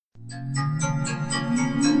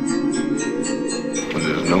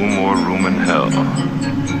no more room in hell.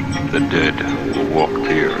 The dead will walk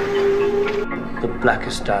here. The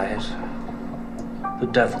blackest eyes, the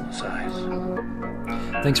devil's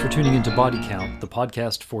eyes. Thanks for tuning into Body Count, the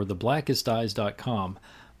podcast for theblackesteyes.com.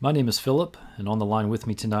 My name is Philip, and on the line with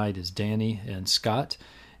me tonight is Danny and Scott.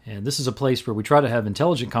 And this is a place where we try to have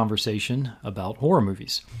intelligent conversation about horror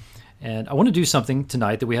movies. And I want to do something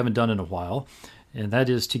tonight that we haven't done in a while, and that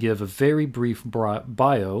is to give a very brief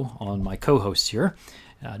bio on my co-hosts here,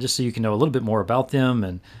 just so you can know a little bit more about them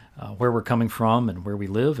and where we're coming from and where we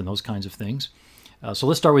live and those kinds of things. So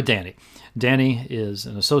let's start with Danny. Danny is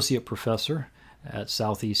an associate professor at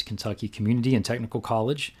Southeast Kentucky Community and Technical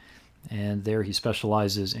College, and there he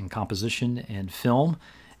specializes in composition and film,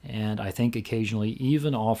 and I think occasionally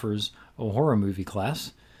even offers a horror movie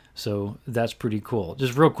class. So that's pretty cool.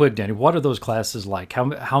 Just real quick, Danny, what are those classes like?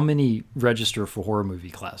 How many register for horror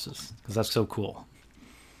movie classes? Because that's so cool.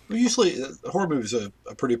 Well, usually, horror movie is a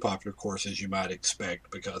pretty popular course, as you might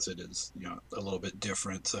expect, because it is, a little bit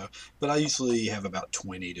different. So, but I usually have about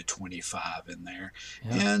 20 to 25 in there,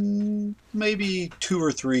 and maybe 2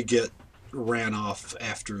 or 3 get ran off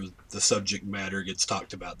after the subject matter gets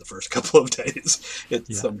talked about the first couple of days.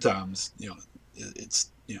 Sometimes,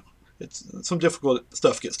 it's some difficult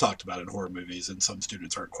stuff gets talked about in horror movies, and some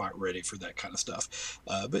students aren't quite ready for that kind of stuff.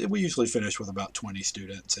 But we usually finish with about 20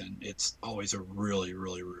 students, and it's always a really,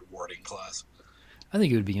 really rewarding class. I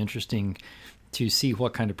think it would be interesting to see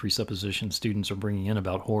what kind of presuppositions students are bringing in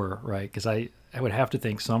about horror, right? Because I would have to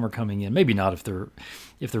think some are coming in, maybe not if they're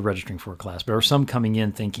registering for a class, but are some coming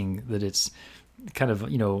in thinking that it's kind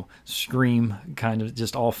of, Scream, kind of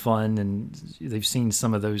just all fun, and they've seen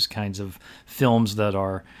some of those kinds of films that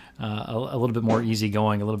are a little bit more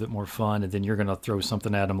easygoing, a little bit more fun, and then you're going to throw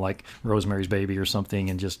something at them like Rosemary's Baby or something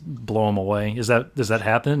and just blow them away. Does that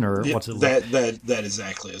happen, or what's it like? That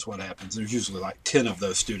exactly is what happens. There's usually like 10 of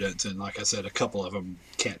those students, and like I said, a couple of them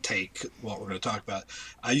can't take what we're going to talk about.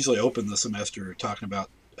 I usually open the semester talking about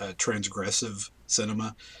transgressive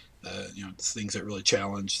cinema. Things that really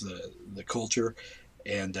challenge the culture,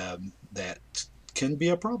 and that can be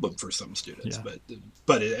a problem for some students. Yeah.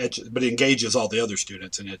 But it engages all the other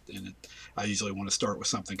students, and I usually want to start with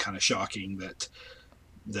something kind of shocking that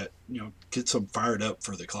gets them fired up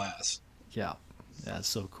for the class. Yeah, that's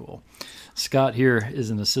so cool. Scott here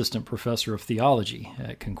is an assistant professor of theology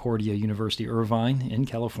at Concordia University Irvine in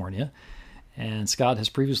California. And Scott has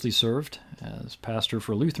previously served as pastor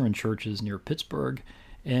for Lutheran churches near Pittsburgh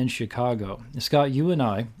and Chicago. Scott, you and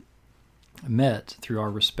I met through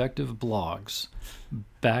our respective blogs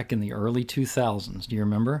back in the early 2000s. Do you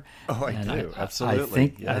remember? Oh, I do.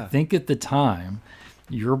 Absolutely. I think at the time,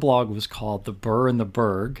 your blog was called The Burr and the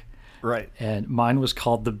Berg. Right. And mine was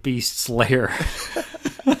called The Beast's Lair.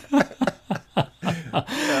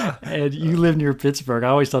 And you live near Pittsburgh. I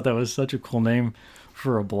always thought that was such a cool name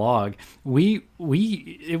for a blog.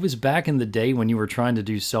 It was back in the day when you were trying to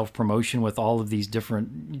do self-promotion with all of these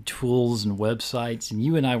different tools and websites, and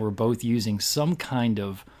you and I were both using some kind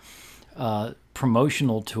of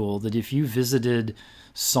promotional tool that if you visited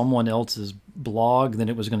someone else's blog, then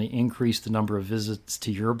it was going to increase the number of visits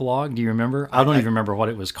to your blog. Do you remember? I don't even remember what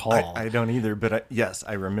it was called. I don't either, but yes,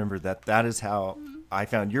 I remember that. That is how I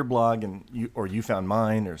found your blog, and you found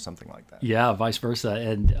mine, or something like that. Yeah, vice versa.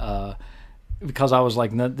 And because I was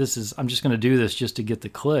like, no, I'm just going to do this just to get the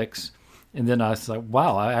clicks. And then I was like,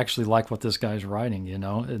 wow, I actually like what this guy's writing,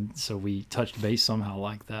 And so we touched base somehow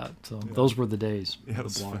like that. So those were the days. Yeah, it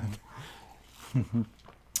was fun.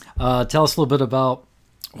 Tell us a little bit about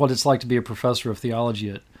what it's like to be a professor of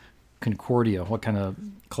theology at Concordia. What kind of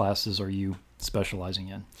classes are you specializing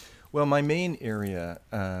in? Well, my main area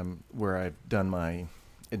where I've done my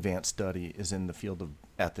advanced study is in the field of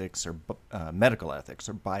ethics, or medical ethics,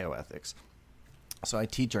 or bioethics. So I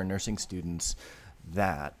teach our nursing students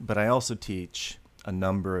that, but I also teach a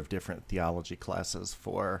number of different theology classes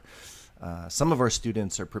for some of our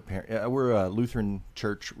students are preparing. We're a Lutheran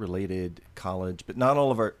church-related college, but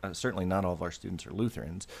certainly not all of our students are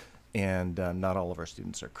Lutherans, and not all of our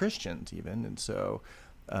students are Christians even. And so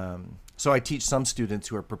I teach some students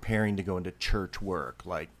who are preparing to go into church work,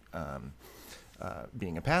 like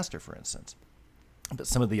being a pastor, for instance. But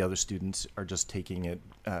some of the other students are just taking it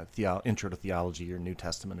intro to theology or New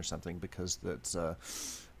Testament or something, because that's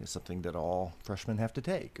something that all freshmen have to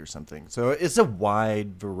take or something. So it's a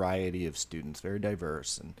wide variety of students, very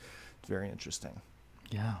diverse, and it's very interesting.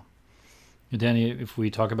 Yeah. Danny, if we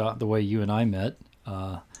talk about the way you and I met,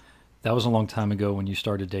 that was a long time ago when you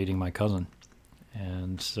started dating my cousin.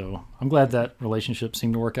 And so I'm glad that relationship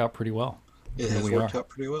seemed to work out pretty well. It has worked out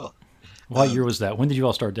pretty well. What year was that? When did you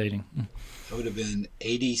all start dating? It would have been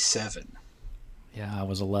 87. Yeah, I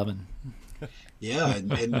was 11. Yeah,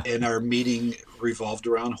 and our meeting revolved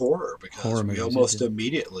around horror because Horror we movies, it almost did.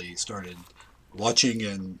 immediately started watching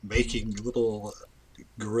and making little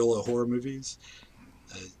guerrilla horror movies.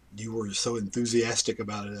 Uh, you were so enthusiastic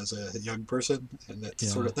about it as a young person, and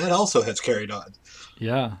Yeah. that also has carried on.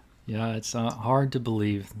 Yeah. Yeah, it's hard to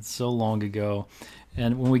believe. It's so long ago.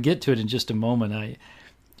 And when we get to it in just a moment,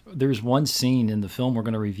 there's one scene in the film we're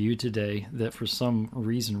going to review today that for some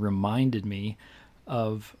reason reminded me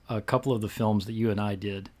of a couple of the films that you and I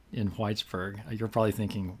did in Whitesburg. You're probably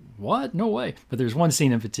thinking, what? No way. But there's one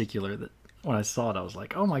scene in particular that when I saw it, I was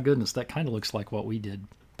like, oh my goodness, that kind of looks like what we did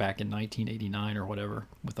back in 1989 or whatever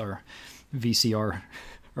with our VCR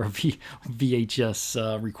or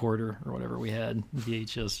VHS recorder or whatever we had.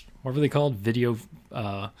 VHS, what were they called? Video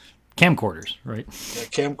camcorders, right? Yeah,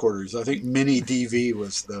 camcorders. I think mini DV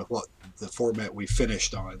was the format we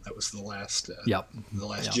finished on. That was Yep. the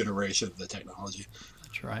last Yep. generation of the technology.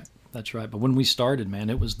 That's right. That's right. But when we started, man,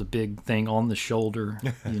 it was the big thing on the shoulder.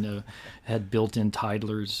 Had built-in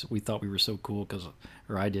tidlers. We thought we were so cool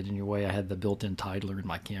or I did anyway. I had the built-in tidler in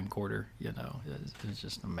my camcorder. It's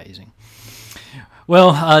just amazing.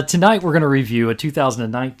 Well, tonight we're going to review a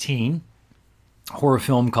 2019 horror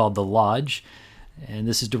film called The Lodge. And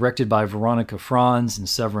this is directed by Veronica Franz and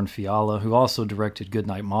Severin Fiala, who also directed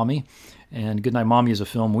Goodnight Mommy. And Goodnight Mommy is a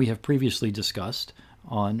film we have previously discussed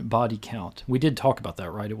on Body Count. We did talk about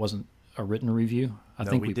that, right? It wasn't a written review. I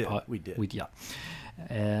think we did. We did. Yeah.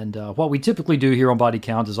 And what we typically do here on Body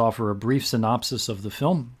Count is offer a brief synopsis of the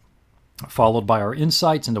film, followed by our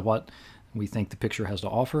insights into what we think the picture has to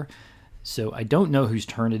offer. So I don't know whose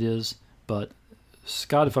turn it is, but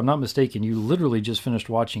Scott, if I'm not mistaken, you literally just finished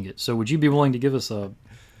watching it. So would you be willing to give us a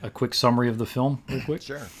quick summary of the film real quick?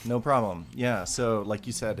 Sure, no problem. Yeah, so like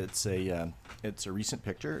you said, it's a recent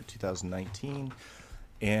picture, 2019,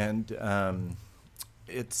 and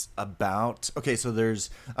it's about so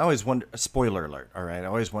I always wonder, spoiler alert, all right, I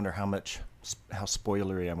always wonder how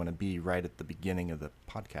spoilery I'm going to be right at the beginning of the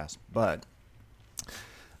podcast, but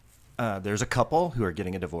there's a couple who are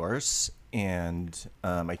getting a divorce, and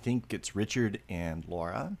I think it's Richard and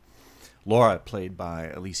Laura. Laura, played by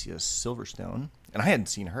Alicia Silverstone, and I hadn't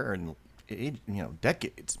seen her in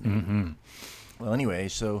decades. Mm-hmm. Well, anyway,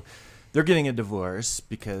 so they're getting a divorce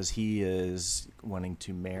because he is wanting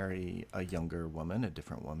to marry a younger woman, a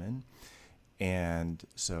different woman, and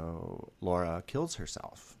so Laura kills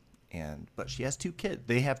herself. But she has 2 kids.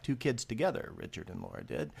 They have 2 kids together. Richard and Laura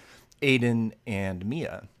did, Aiden and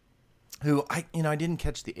Mia, who I didn't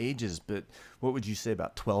catch the ages, but what would you say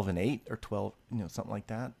about 12 and 8 or 12, something like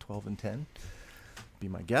that, 12 and 10, be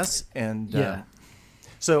my guess. And yeah.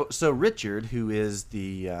 So Richard, who's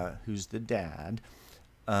the dad,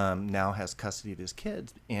 now has custody of his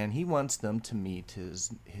kids, and he wants them to meet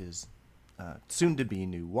his soon-to-be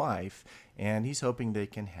new wife, and he's hoping they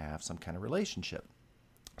can have some kind of relationship.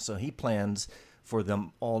 So he plans for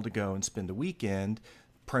them all to go and spend a weekend,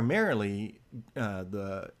 primarily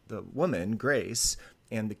the woman, Grace,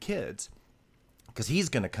 and the kids, because he's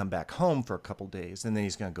going to come back home for a couple days, and then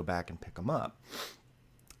he's going to go back and pick them up.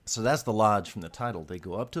 So that's the lodge from the title. They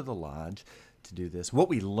go up to the lodge to do this. What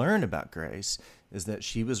we learn about Grace is that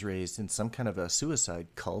she was raised in some kind of a suicide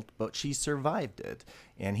cult, but she survived it.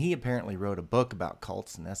 And he apparently wrote a book about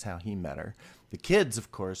cults, and that's how he met her. The kids,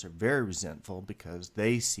 of course, are very resentful because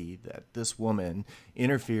they see that this woman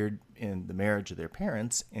interfered in the marriage of their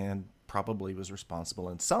parents and probably was responsible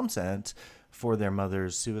in some sense for their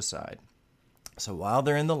mother's suicide. So while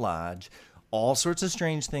they're in the lodge, all sorts of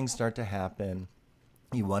strange things start to happen.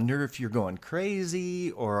 You wonder if you're going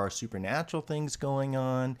crazy or are supernatural things going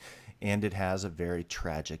on, and it has a very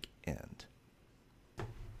tragic end.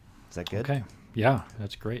 Is that good? Okay. Yeah,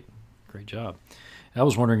 that's great. Great job. I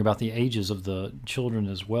was wondering about the ages of the children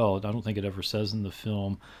as well. I don't think it ever says in the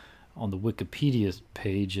film. On the Wikipedia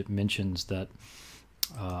page, it mentions that,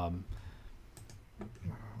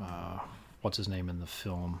 what's his name in the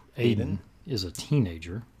film? Aiden is a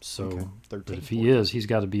teenager. So okay. 13, but if he 14. is, he's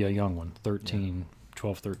got to be a young one, 13. Yeah.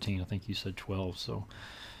 12, 13. I think you said 12. So,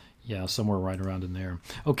 yeah, somewhere right around in there.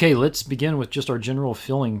 Okay, let's begin with just our general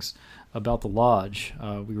feelings about The Lodge.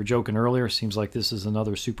 We were joking earlier. Seems like this is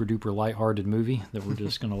another super-duper lighthearted movie that we're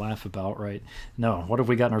just going to laugh about, right? No, what have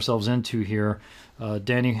we gotten ourselves into here?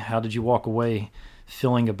 Danny, how did you walk away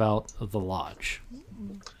feeling about The Lodge?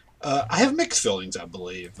 I have mixed feelings, I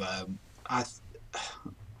believe. I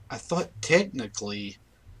thought technically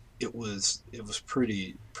it was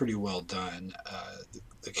pretty well done.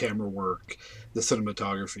 The camera work, the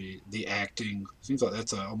cinematography, the acting. Seems like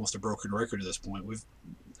that's almost a broken record at this point.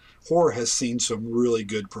 horror has seen some really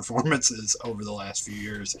good performances over the last few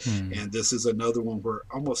years, and this is another one where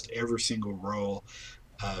almost every single role.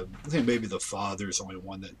 I think maybe the father's only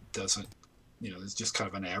one that doesn't. It's just kind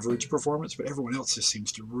of an average performance, but everyone else just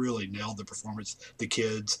seems to really nail the performance. The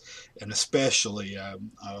kids, and especially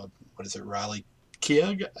what is it, Riley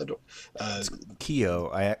Keough?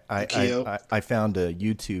 Keough. Keough. I found a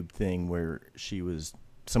YouTube thing where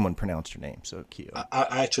someone pronounced her name, so Keough.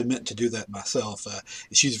 I actually meant to do that myself.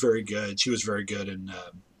 She's very good. She was very good in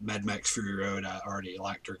Mad Max Fury Road. I already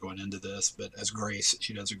liked her going into this, but as Grace,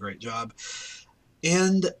 she does a great job.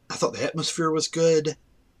 And I thought the atmosphere was good.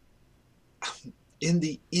 In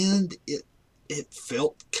the end, it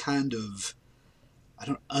felt kind of,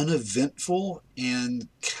 uneventful and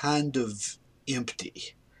kind of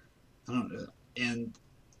empty. I don't know. And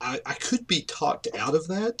I could be talked out of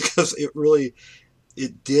that because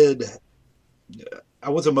it did. I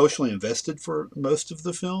was emotionally invested for most of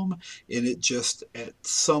the film, and it just at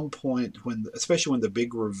some point especially when the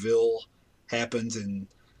big reveal happens, and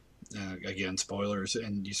again, spoilers,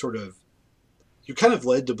 and you're kind of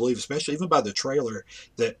led to believe, especially even by the trailer,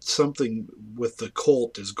 that something with the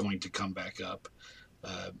cult is going to come back up.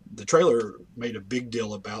 The trailer made a big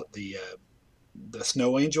deal about the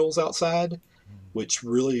snow angels outside, which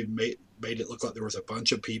really made it look like there was a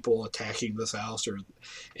bunch of people attacking this house,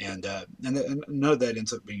 and none of that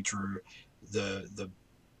ends up being true. The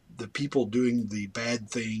people doing the bad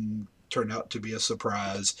thing turned out to be a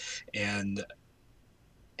surprise, and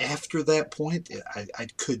after that point, I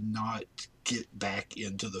could not get back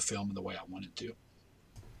into the film in the way I wanted to.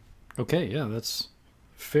 Okay, yeah, that's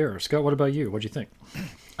fair. Scott, what about you? What'd you think?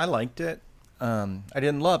 I liked it. I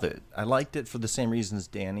didn't love it. I liked it for the same reasons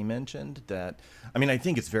Danny mentioned. I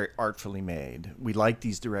think it's very artfully made. We like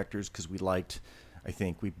these directors because we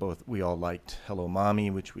all liked Hello Mommy,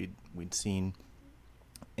 which we'd seen.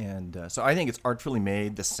 And so I think it's artfully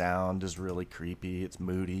made. The sound is really creepy. It's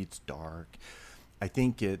moody. It's dark. I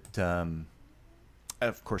think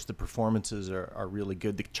of course, the performances are really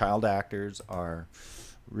good. The child actors are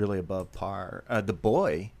really above par. The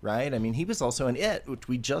boy, right? I mean, he was also in It, which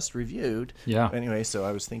we just reviewed. Yeah. Anyway, so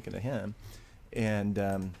I was thinking of him. And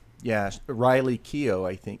Riley Keough,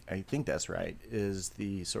 I think that's right, is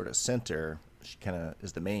the sort of center. She kind of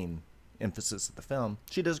is the main emphasis of the film.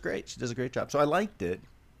 She does great. She does a great job. So I liked it.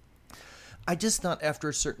 I just thought after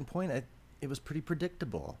a certain point, it was pretty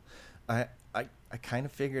predictable. I kind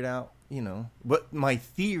of figured out, what my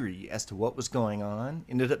theory as to what was going on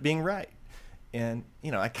ended up being right. And,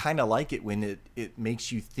 I kind of like it when it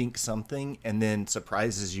makes you think something and then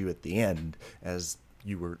surprises you at the end as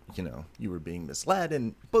you were being misled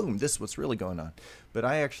and boom, this is what's really going on. But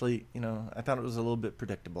I actually, I thought it was a little bit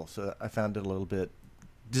predictable. So I found it a little bit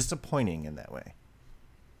disappointing in that way.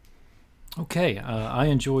 Okay, I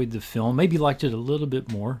enjoyed the film. Maybe liked it a little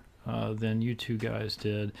bit more than you two guys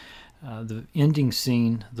did. The ending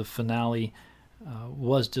scene, the finale,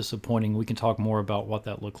 was disappointing. We can talk more about what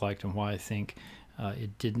that looked like and why I think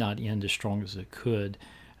it did not end as strong as it could.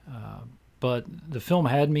 But the film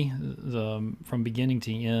had me from beginning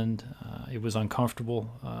to end. It was uncomfortable.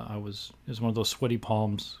 It was one of those sweaty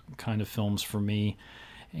palms kind of films for me.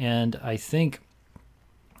 And I think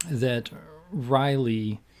that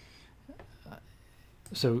Riley...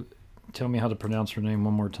 So tell me how to pronounce her name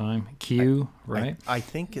one more time. Keough, right? I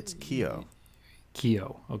think it's Keough.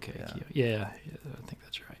 Keough. Okay. Yeah. Keough. Yeah, I think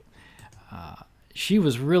that's right. She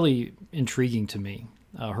was really intriguing to me,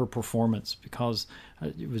 her performance, because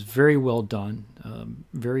it was very well done,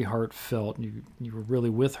 very heartfelt. You were really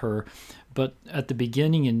with her. But at the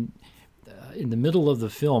beginning and in the middle of the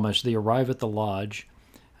film, as they arrive at the lodge,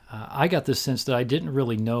 I got the sense that I didn't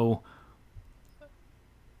really know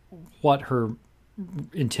what her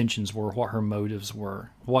intentions were, what her motives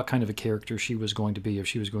were, what kind of a character she was going to be, if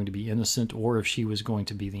she was going to be innocent or if she was going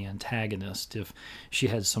to be the antagonist, if she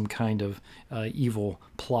had some kind of evil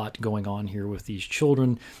plot going on here with these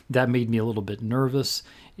children. That made me a little bit nervous.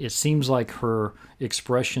 It seems like her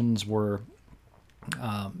expressions were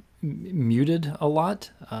muted a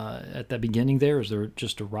lot at the beginning there as they're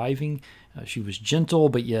just arriving. She was gentle,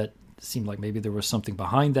 but yet seemed like maybe there was something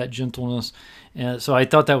behind that gentleness. And so I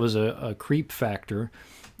thought that was a creep factor.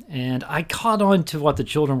 And I caught on to what the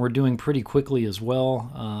children were doing pretty quickly as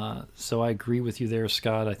well. So I agree with you there,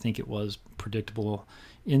 Scott. I think it was predictable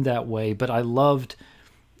in that way. But I loved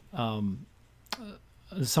some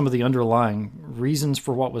of the underlying reasons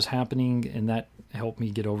for what was happening, and that helped me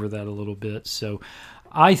get over that a little bit. So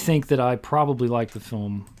I think that I probably liked the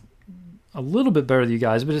film a little bit better than you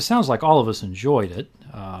guys, but it sounds like all of us enjoyed it.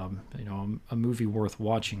 A movie worth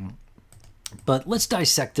watching. But let's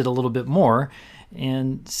dissect it a little bit more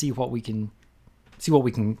and see what we can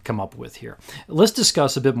come up with here. Let's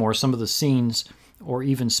discuss a bit more some of the scenes or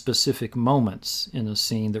even specific moments in a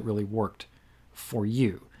scene that really worked for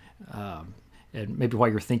you. And maybe while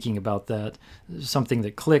you're thinking about that, something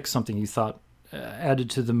that clicked, something you thought added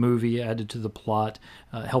to the movie, added to the plot,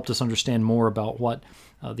 helped us understand more about what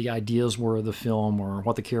the ideas were of the film or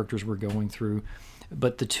what the characters were going through.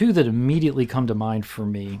 But the two that immediately come to mind for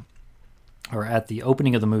me are at the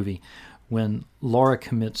opening of the movie when Laura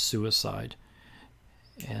commits suicide.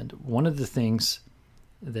 And one of the things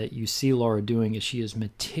that you see Laura doing is she is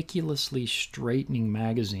meticulously straightening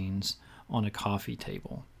magazines on a coffee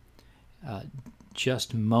table,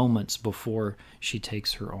 just moments before she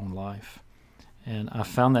takes her own life. And I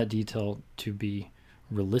found that detail to be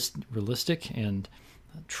realistic and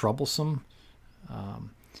troublesome.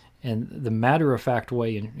 And the matter-of-fact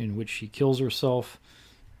way in which she kills herself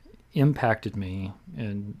impacted me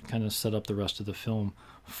and kind of set up the rest of the film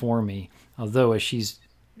for me. Although as she's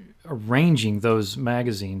arranging those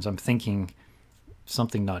magazines, I'm thinking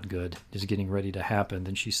something not good is getting ready to happen.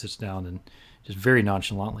 Then she sits down and just very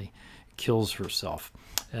nonchalantly kills herself.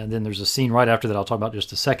 And then there's a scene right after that I'll talk about in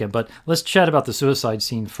just a second. But let's chat about the suicide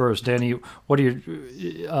scene first. Danny, what are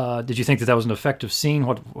your? Did you think that was an effective scene?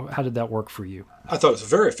 How did that work for you? I thought it was a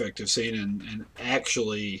very effective scene, and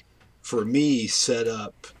actually, for me, set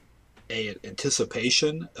up an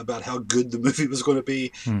anticipation about how good the movie was going to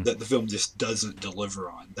be that the film just doesn't deliver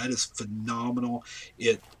on. That is phenomenal.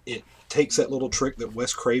 It takes that little trick that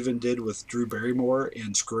Wes Craven did with Drew Barrymore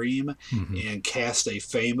in Scream and cast a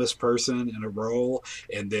famous person in a role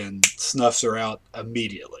and then snuffs her out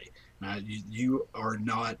immediately. Now, you are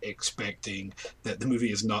not expecting that the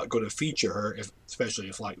movie is not going to feature her, especially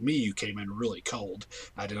if, like me, you came in really cold.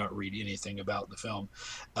 I did not read anything about the film.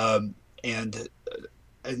 And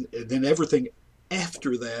then everything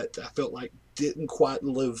after that, I felt like didn't quite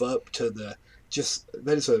live up to that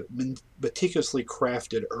is a meticulously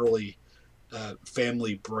crafted early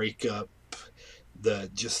family breakup. The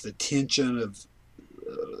tension of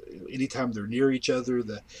anytime they're near each other,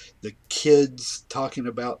 the kids talking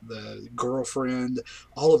about the girlfriend,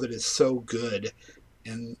 all of it is so good,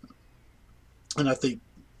 and I don't think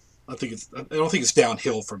it's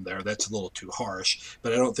downhill from there. That's a little too harsh,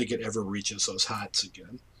 but I don't think it ever reaches those heights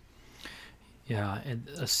again. Yeah, and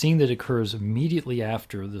a scene that occurs immediately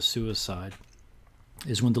after the suicide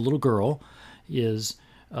is when the little girl is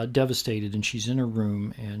devastated, and she's in her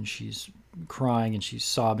room, and she's crying, and she's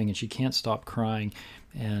sobbing, and she can't stop crying.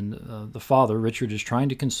 And the father, Richard, is trying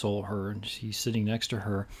to console her, and he's sitting next to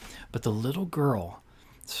her. But the little girl,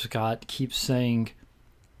 Scott, keeps saying,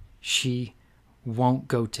 she won't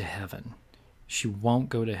go to heaven. She won't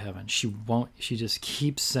go to heaven. She won't. She just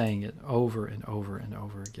keeps saying it over and over and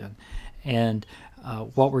over again. And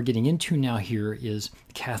what we're getting into now here is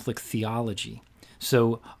Catholic theology.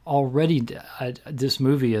 So already this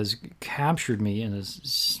movie has captured me in a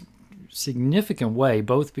significant way,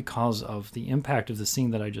 both because of the impact of the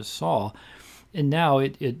scene that I just saw, and now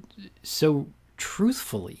it so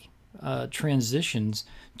truthfully transitions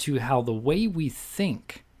to how the way we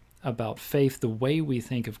think about faith, the way we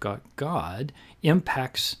think of God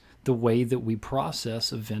impacts the way that we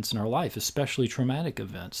process events in our life, especially traumatic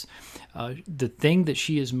events. The thing that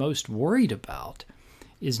she is most worried about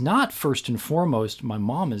is not first and foremost, my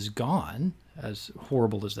mom is gone, as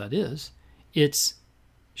horrible as that is. It's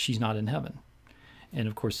she's not in heaven. And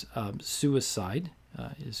of course, suicide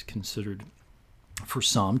is considered for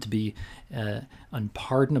some to be an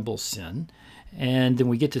unpardonable sin. And then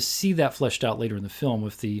we get to see that fleshed out later in the film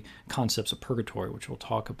with the concepts of purgatory, which we'll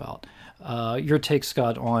talk about. Your take,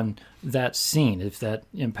 Scott, on that scene, if that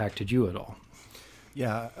impacted you at all.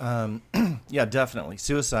 Yeah, yeah, definitely.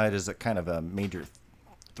 Suicide is a kind of a major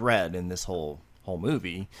thread in this whole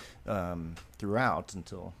movie throughout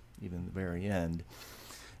until even the very end.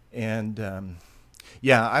 And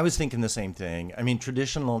yeah, I was thinking the same thing. I mean,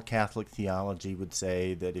 traditional Catholic theology would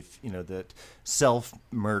say that that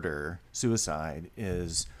self-murder, suicide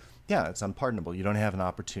is, it's unpardonable. You don't have an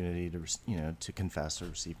opportunity to confess or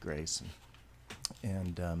receive grace.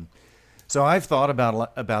 And so I've thought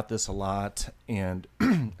about this a lot, and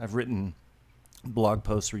I've written blog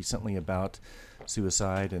posts recently about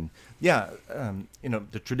suicide. And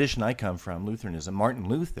the tradition I come from, Lutheranism, Martin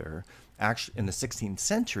Luther, actually in the 16th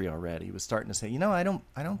century already was starting to say, I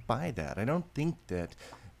don't buy that.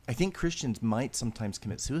 I think Christians might sometimes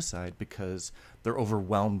commit suicide because they're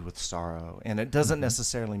overwhelmed with sorrow, and it doesn't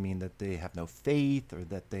necessarily mean that they have no faith or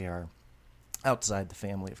that they are outside the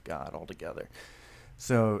family of God altogether.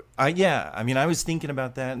 So I was thinking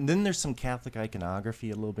about that, and then there's some Catholic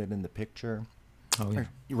iconography a little bit in the picture. Oh, yeah.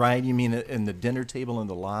 Right? You mean in the dinner table in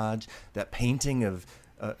the lodge, that painting of,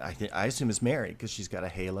 I assume it's Mary because she's got a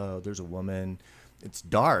halo. There's a woman. It's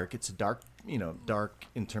dark. It's a dark, dark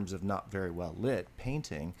in terms of not very well lit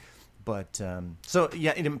painting. But so,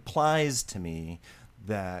 yeah, it implies to me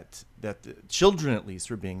that the children at least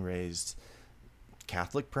were being raised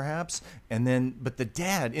Catholic, perhaps, but the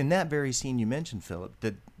dad in that very scene you mentioned, Philip,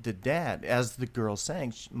 the dad, as the girl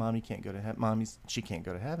saying, "Mommy can't go to heaven. She can't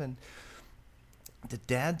go to heaven." The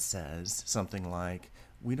dad says something like,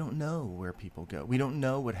 "We don't know where people go. We don't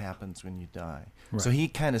know what happens when you die." Right. So he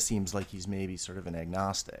kind of seems like he's maybe sort of an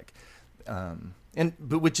agnostic,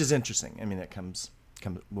 but which is interesting. I mean,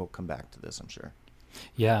 we'll come back to this, I'm sure.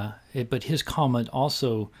 Yeah, but his comment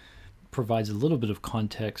also provides a little bit of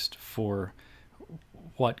context for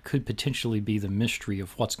what could potentially be the mystery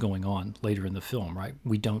of what's going on later in the film, right?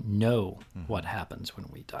 We don't know what happens when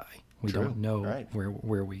we die. We don't know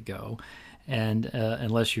where we go. And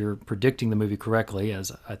unless you're predicting the movie correctly,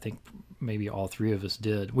 as I think maybe all three of us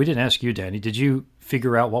did. We didn't ask you, Danny. Did you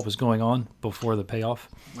figure out what was going on before the payoff?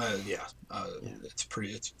 Yeah. It's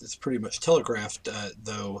pretty much telegraphed,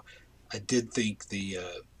 though I did think the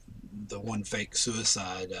one fake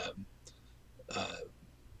suicide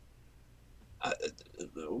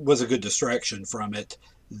was a good distraction from it,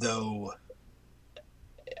 though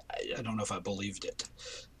I don't know if I believed it.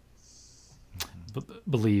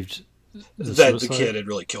 Believed that the kid had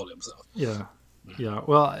really killed himself. Yeah.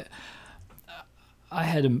 Well, I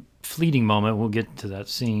had a fleeting moment. We'll get to that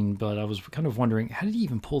scene, but I was kind of wondering, how did he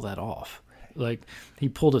even pull that off? Like, he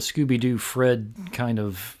pulled a Scooby-Doo Fred kind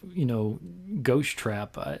of, ghost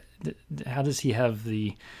trap. How does he have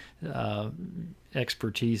the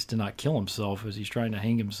expertise to not kill himself as he's trying to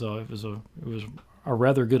hang himself? It was a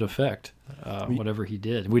rather good effect, whatever he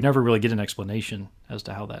did. We never really get an explanation as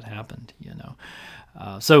to how that happened,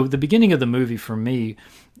 So the beginning of the movie for me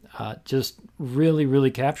just really,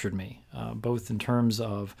 really captured me, both in terms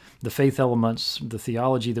of the faith elements, the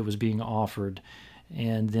theology that was being offered,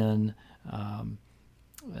 and then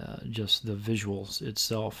just the visuals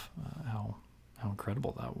itself, how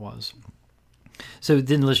incredible that was. So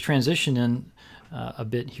then let's transition in a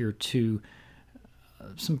bit here to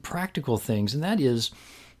some practical things, and that is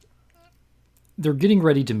they're getting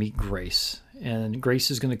ready to meet Grace, and Grace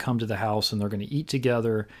is going to come to the house, and they're going to eat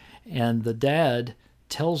together, and the dad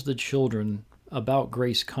tells the children about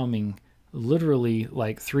Grace coming literally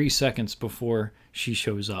like 3 seconds before she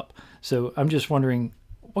shows up. So I'm just wondering,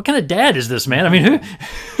 what kind of dad is this, man? I mean,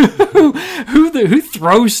 who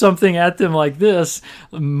throws something at them like this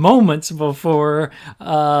moments before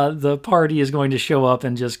the party is going to show up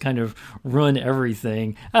and just kind of ruin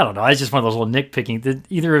everything? I don't know. It's just one of those little nitpicking. Did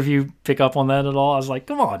either of you pick up on that at all? I was like,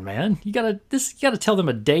 come on, man. You gotta tell them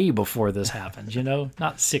a day before this happens,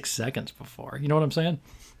 not 6 seconds before. You know what I'm saying?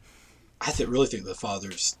 I really think the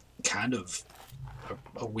father's kind of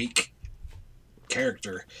a weak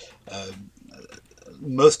character.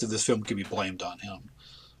 Most of this film can be blamed on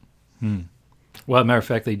him. Well, as a matter of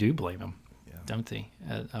fact, they do blame him, don't they?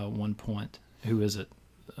 At one point, who is it?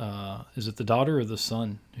 Is it the daughter or the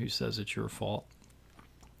son who says it's your fault?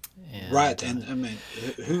 And, right, and I mean,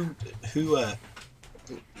 who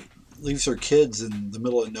leaves her kids in the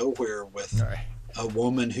middle of nowhere with a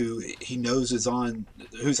woman who he knows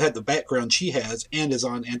who's had the background she has and is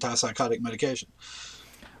on antipsychotic medication?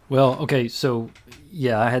 Well, okay, so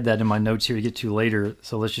yeah, I had that in my notes here to get to later,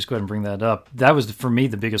 so let's just go ahead and bring that up. That was, for me,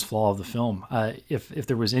 the biggest flaw of the film. If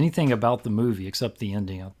there was anything about the movie, except the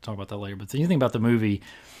ending, I'll talk about that later, but anything about the movie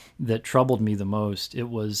that troubled me the most, it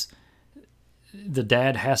was the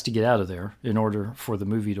dad has to get out of there in order for the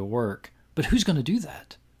movie to work. But who's going to do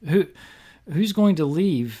that? Who's going to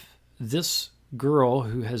leave this girl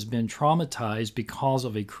who has been traumatized because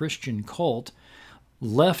of a Christian cult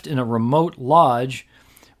left in a remote lodge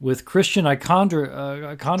with Christian how do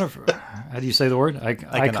you say the word?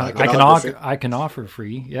 Iconography,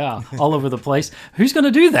 all over the place. Who's going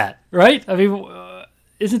to do that, right? I mean,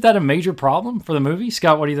 isn't that a major problem for the movie?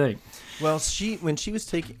 Scott, what do you think? Well, when she was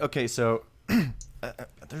taking... Okay, so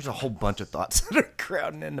there's a whole bunch of thoughts that are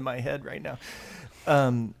crowding into my head right now.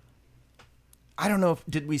 I don't know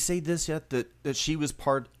did we say this yet, that she was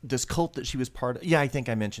this cult that she was part of? Yeah, I think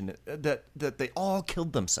I mentioned it. That they all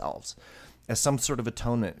killed themselves as some sort of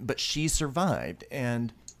atonement, but she survived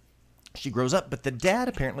and she grows up. But the dad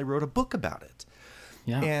apparently wrote a book about it.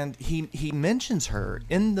 Yeah. And he mentions her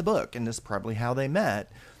in the book, and this is probably how they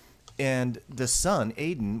met. And the son,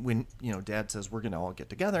 Aiden, when dad says we're gonna all get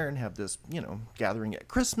together and have this gathering at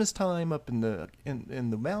Christmas time up in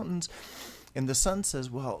the mountains, and the son says,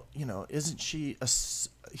 well, isn't she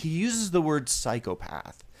he uses the word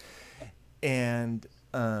psychopath, And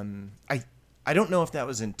I don't know if that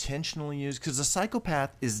was intentionally used, because a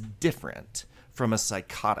psychopath is different from a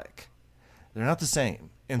psychotic. They're not the same.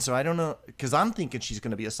 And so I don't know, because I'm thinking she's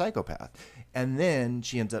going to be a psychopath. And then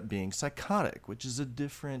she ends up being psychotic, which is a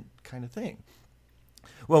different kind of thing.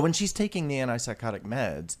 Well, when she's taking the antipsychotic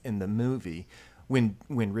meds in the movie, when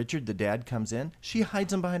Richard, the dad, comes in, she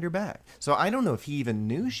hides them behind her back. So I don't know if he even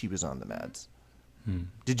knew she was on the meds.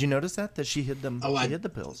 Did you notice that she hid them? She hid the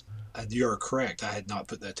pills. You're correct. I had not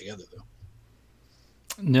put that together, though.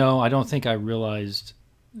 No, I don't think I realized.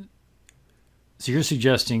 So you're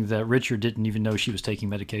suggesting that Richard didn't even know she was taking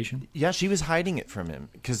medication? Yeah, she was hiding it from him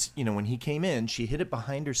because, when he came in, she hid it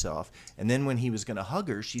behind herself. And then when he was going to hug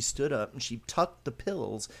her, she stood up and she tucked the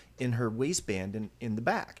pills in her waistband in the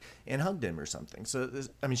back and hugged him or something. So,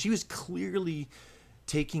 she was clearly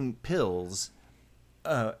taking pills,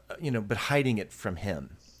 but hiding it from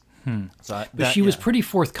him. So but she was pretty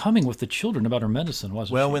forthcoming with the children about her medicine, wasn't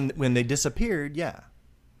she? Well, when they disappeared, yeah.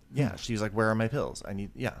 Yeah, she was like, "Where are my pills? I need,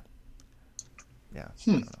 yeah."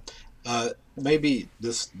 Maybe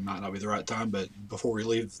this might not be the right time, but before we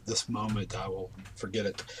leave this moment, I will forget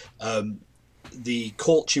it. The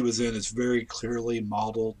cult she was in is very clearly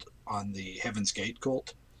modeled on the Heaven's Gate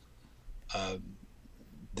cult.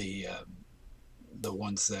 The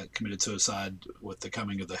ones that committed suicide with the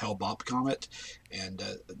coming of the Hale-Bopp comet, and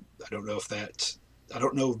I don't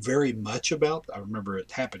know very much about. I remember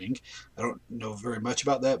it happening. I don't know very much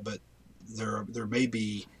about that, but there may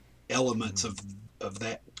be elements of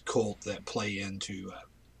that cult that play into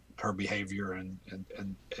her behavior and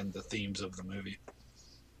the themes of the movie.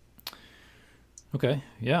 Okay,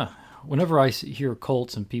 yeah. Whenever I hear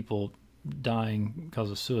cults and people dying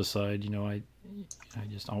because of suicide, I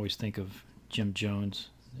just always think of Jim Jones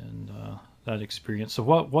and that experience. So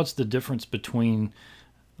what's the difference between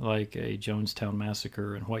like a Jonestown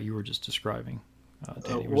massacre and what you were just describing,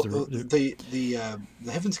 Danny? The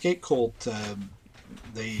Heaven's Gate cult,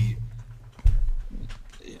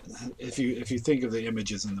 if you think of the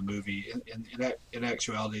images in the movie, in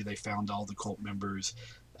actuality, they found all the cult members.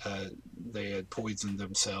 They had poisoned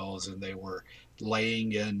themselves, and they were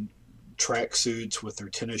laying in tracksuits with their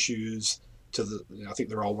tennis shoes. I think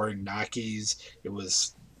they're all wearing Nikes. It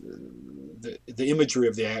was the imagery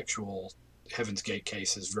of the actual Heaven's Gate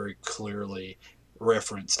case is very clearly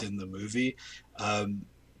referenced in the movie.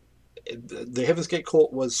 The Heaven's Gate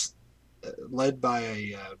cult was led by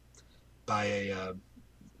a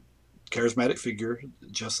charismatic figure,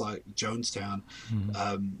 just like Jonestown.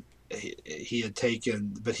 He had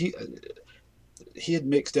taken, but he had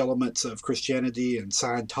mixed elements of Christianity and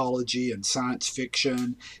Scientology and science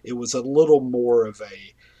fiction. It was a little more of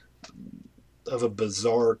a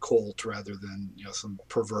bizarre cult rather than some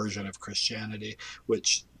perversion of Christianity,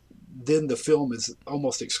 which then the film is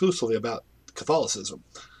almost exclusively about Catholicism.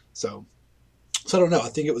 So I don't know. I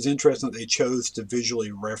think it was interesting that they chose to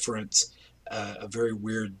visually reference a very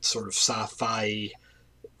weird sort of sci-fi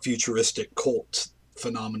futuristic cult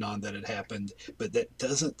phenomenon that had happened, but that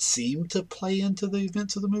doesn't seem to play into the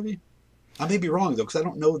events of the movie. I may be wrong, though, because I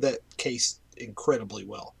don't know that case incredibly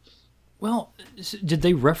well. Well, did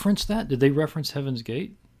they reference that? Did they reference Heaven's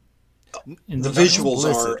Gate? The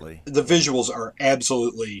visuals are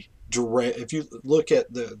absolutely direct. If you look at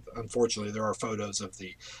unfortunately, there are photos of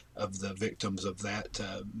the victims of that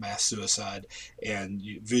mass suicide, and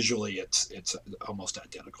visually, it's almost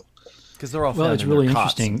identical. Because they're all it's really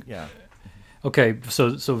cots. Interesting. Yeah. Okay,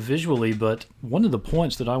 so visually, but one of the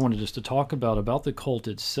points that I wanted just to talk about the cult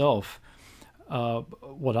itself,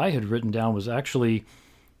 what I had written down was actually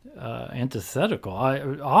antithetical,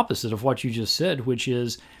 opposite of what you just said, which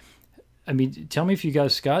is, tell me if you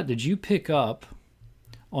guys, Scott, did you pick up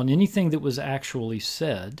on anything that was actually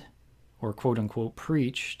said or quote-unquote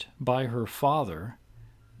preached by her father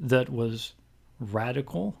that was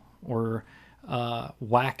radical or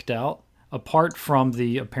whacked out? Apart from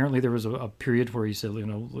apparently there was a period where he said,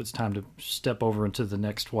 it's time to step over into the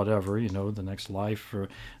next whatever, the next life, or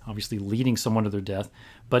obviously leading someone to their death.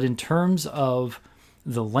 But in terms of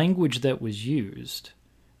the language that was used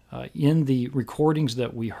in the recordings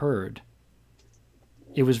that we heard,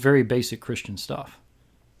 it was very basic Christian stuff.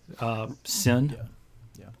 Sin,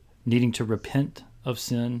 needing to repent of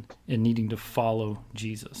sin, and needing to follow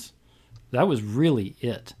Jesus. That was really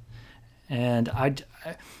it. And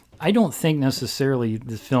I don't think necessarily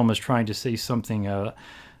the film is trying to say something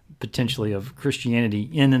potentially of Christianity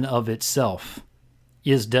in and of itself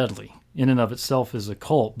is deadly, in and of itself is a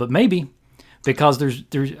cult. But maybe because there's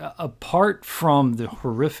apart from the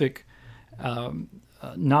horrific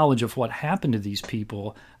knowledge of what happened to these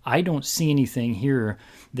people, I don't see anything here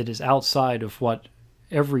that is outside of what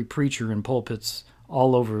every preacher in pulpits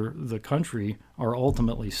all over the country are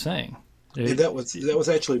ultimately saying. And that was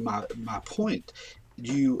actually my point.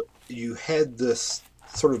 You had this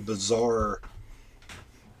sort of bizarre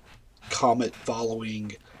comet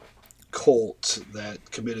following cult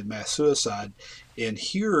that committed mass suicide, and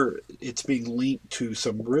here it's being linked to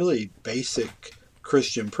some really basic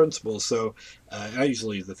Christian principles. So I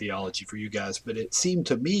usually leave the theology for you guys, but it seemed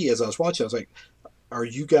to me as I was watching, I was like, are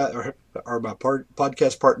my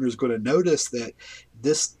podcast partners going to notice that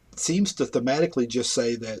this seems to thematically just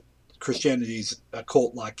say that Christianity's a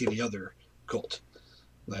cult like any other cult,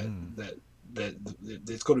 that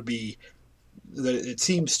it's going to be, that it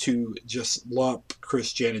seems to just lump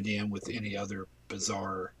Christianity in with any other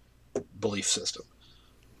bizarre belief system.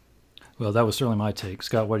 Well, that was certainly my take.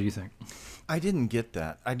 Scott, what do you think? I didn't get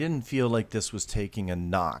that. I didn't feel like this was taking a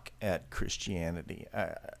knock at Christianity.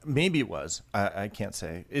 Maybe it was. I can't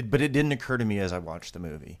say. But it didn't occur to me as I watched the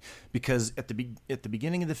movie. Because at the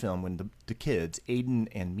beginning of the film, when the kids, Aiden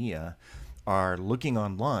and Mia, are looking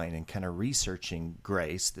online and kind of researching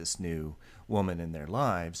Grace, this new woman in their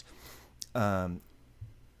lives, Aiden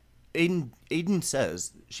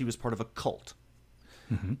says she was part of a cult.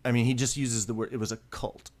 Mm-hmm. I mean, he just uses the word, it was a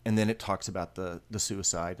cult. And then it talks about the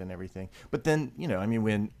suicide and everything. But then, I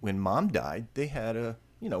mean, when Mom died, they had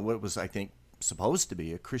what was, I think, supposed to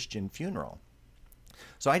be a Christian funeral.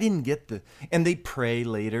 So I didn't get and they pray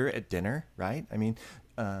later at dinner, right? I mean,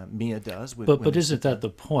 Mia does. But isn't that the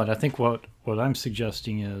point? I think what I'm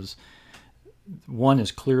suggesting is one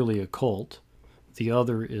is clearly a cult. The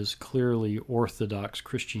other is clearly Orthodox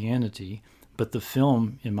Christianity. But the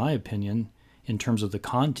film, in my opinion, in terms of the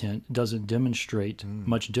content, doesn't demonstrate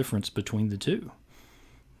much difference between the two.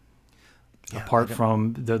 Yeah, apart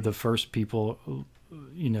from the first people,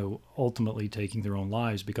 ultimately taking their own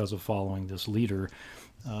lives because of following this leader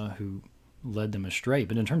who led them astray.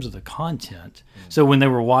 But in terms of the content, so when they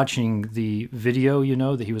were watching the video,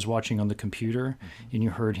 that he was watching on the computer, and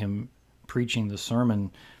you heard him preaching the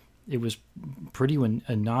sermon, it was pretty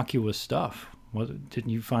innocuous stuff.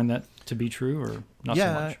 Didn't you find that to be true, or not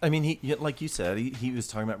so much? I mean, he, like you said, he was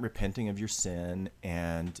talking about repenting of your sin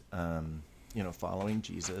and, following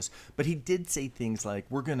Jesus. But he did say things like,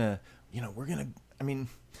 I mean,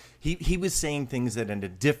 he was saying things that in a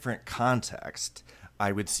different context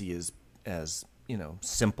I would see as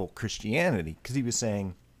simple Christianity. Because he was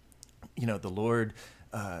saying, the Lord,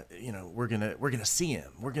 we're gonna see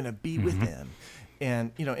him. We're going to be with him.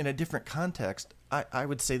 And, in a different context, I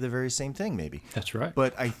would say the very same thing, maybe. That's right.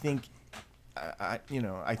 But I think, I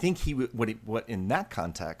think what in that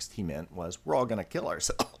context he meant was we're all going to kill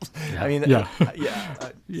ourselves. Yeah. I mean,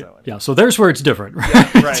 So there's where it's different. Right?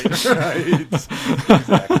 Yeah, right. Exactly.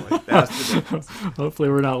 That's the difference. Hopefully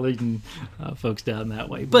we're not leading folks down that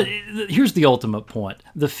way. But here's the ultimate point.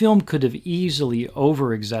 The film could have easily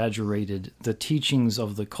over-exaggerated the teachings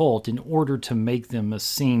of the cult in order to make them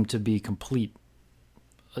seem to be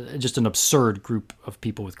just an absurd group of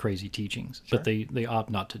people with crazy teachings. Sure. But they opt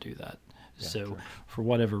not to do that. Yeah, so sure. For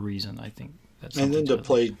whatever reason, I think that's something. And then to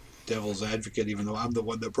play devil's advocate, even though I'm the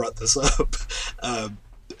one that brought this up,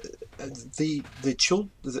 the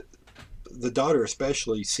daughter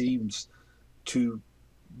especially seems to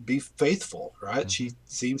be faithful, right? Mm-hmm. She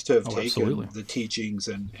seems to have taken absolutely. The teachings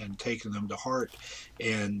and taken them to heart,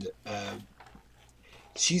 and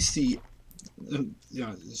she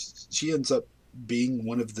ends up being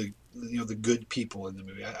one of the the good people in the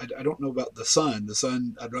movie. I don't know about the son. The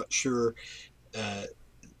son, I'm not sure.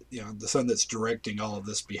 The son that's directing all of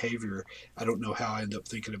this behavior. I don't know how I end up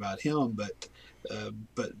thinking about him, but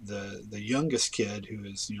the youngest kid who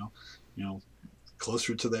is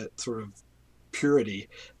closer to that sort of purity,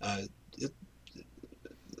 it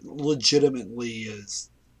legitimately is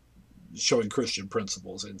showing Christian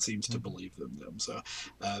principles and seems to believe them. So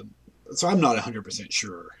I'm not 100%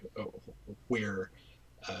 sure where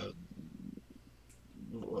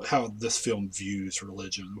how this film views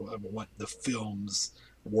religion, what the film's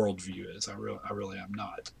worldview is. I really am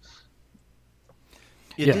not.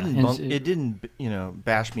 It didn't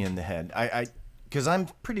bash me in the head. Because I'm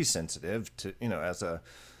pretty sensitive to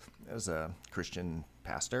as a Christian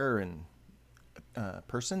pastor and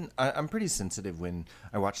person, I'm pretty sensitive when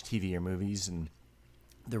I watch TV or movies and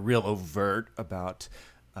they're real overt about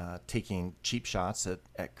taking cheap shots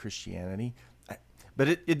at Christianity. But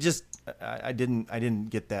it just I didn't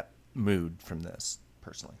get that mood from this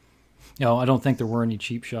personally. I don't think there were any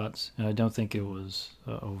cheap shots, and I don't think it was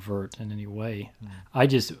overt in any way.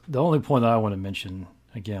 The only point that I want to mention,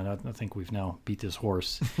 again, I think we've now beat this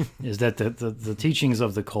horse, is that the teachings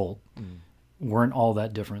of the cult weren't all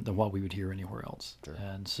that different than what we would hear anywhere else. Sure.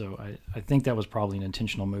 And so I think that was probably an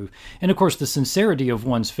intentional move. And of course, the sincerity of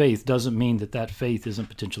one's faith doesn't mean that faith isn't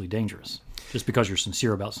potentially dangerous. Just because you're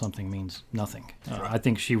sincere about something means nothing. I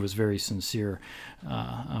think she was very sincere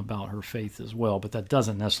about her faith as well, but that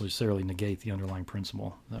doesn't necessarily negate the underlying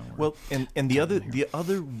principle. Well, and the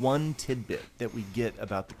other one tidbit that we get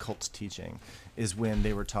about the cult's teaching is when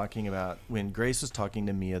they were talking about, when Grace was talking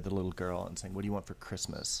to Mia, the little girl, and saying, "What do you want for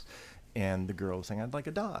Christmas?" And the girl was saying, "I'd like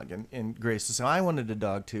a dog." And Grace was saying, "I wanted a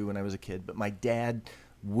dog too when I was a kid, but my dad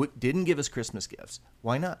didn't give us Christmas gifts."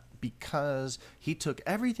 Why not? Because he took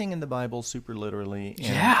everything in the Bible super literally,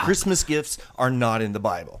 and Christmas gifts are not in the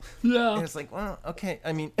Bible. Yeah. And it's like, well, okay,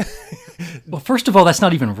 I mean... Well, first of all, that's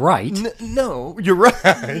not even right. No, you're right.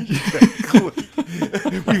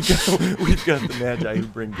 we've got the Magi who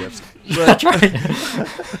bring gifts. That's right.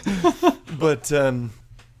 But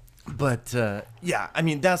yeah, I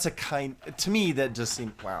mean, that's to me, that just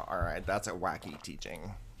seemed, wow, all right, that's a wacky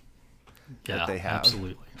teaching. That they have.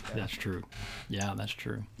 Absolutely. Yeah. That's true. Yeah, that's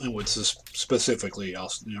true. And would specifically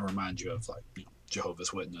also remind you of like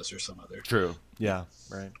Jehovah's Witness or some other. True. Yeah.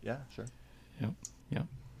 Right. Yeah. Sure. Yep.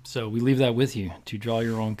 So we leave that with you to draw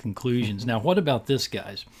your own conclusions. Now, what about this,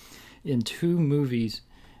 guys? In 2 movies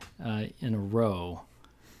in a row,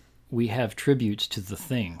 we have tributes to The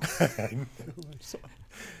Thing.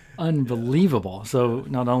 Unbelievable. So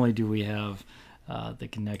not only do we have the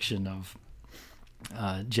connection of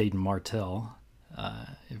Jaden Martell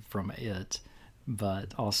from It,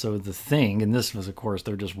 but also The Thing. And this was, of course,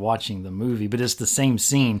 they're just watching the movie, but it's the same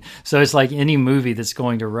scene. So it's like any movie that's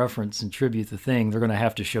going to reference and tribute The Thing, they're going to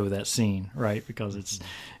have to show that scene, right? Because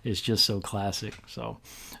it's just so classic. So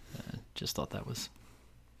just thought that was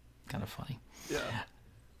kind of funny. Yeah.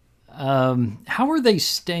 How are they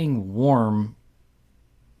staying warm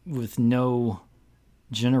with no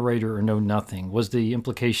generator or no nothing? Was the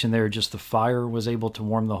implication there just the fire was able to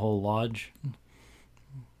warm the whole lodge?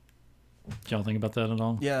 Did y'all think about that at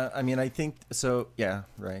all? Yeah, I mean, I think so. Yeah,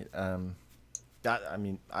 right.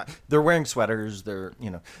 They're wearing sweaters. They're,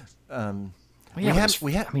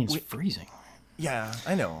 it's freezing. Yeah,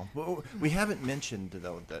 I know. But we haven't mentioned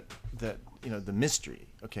though that the mystery.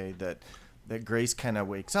 Okay, that Grace kind of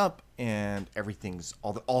wakes up and everything's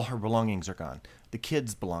all her belongings are gone. The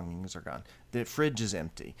kids' belongings are gone. The fridge is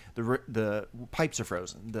empty. The pipes are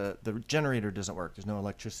frozen. The generator doesn't work. There's no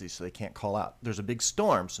electricity, so they can't call out. There's a big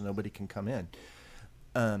storm, so nobody can come in.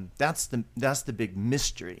 That's the big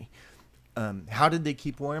mystery. How did they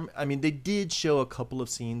keep warm? I mean, they did show a couple of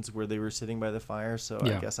scenes where they were sitting by the fire, so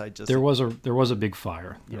I guess I just... There was a big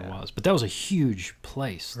fire. There was. But that was a huge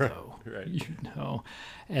place, though. Right.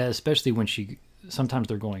 Especially when sometimes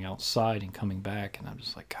they're going outside and coming back, and I'm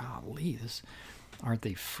just like, golly, aren't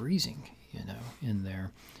they freezing, in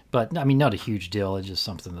there? But, I mean, not a huge deal. It's just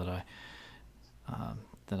something that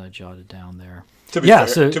I jotted down there. To be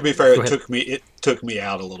fair, it took me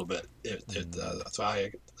out a little bit. So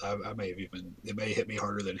I may have it may hit me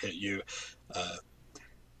harder than it hit you.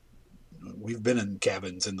 We've been in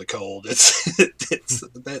cabins in the cold.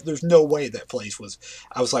 There's no way that place was.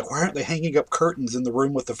 I was like, why aren't they hanging up curtains in the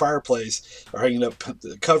room with the fireplace, or hanging up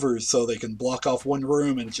the covers so they can block off one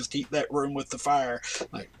room and just heat that room with the fire?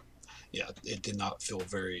 It did not feel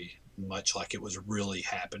very much like it was really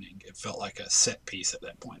happening. It felt like a set piece at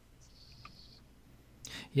that point.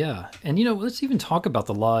 Yeah, and let's even talk about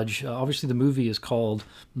the lodge. Obviously, the movie is called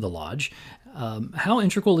The Lodge. How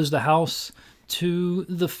integral is the house to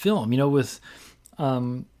the film? With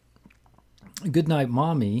Goodnight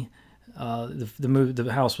Mommy,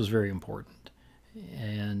 the house was very important.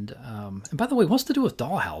 And by the way, what's to do with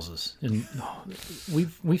dollhouses? And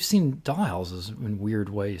we've seen dollhouses in weird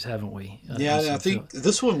ways, haven't we? I think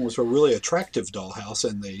this one was a really attractive dollhouse,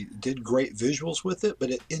 and they did great visuals with it.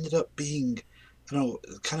 But it ended up being,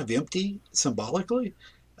 kind of empty symbolically.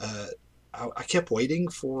 I kept waiting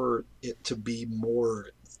for it to be more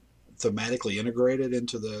thematically integrated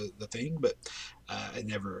into the thing, but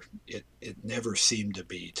it never seemed to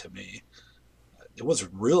be to me. It was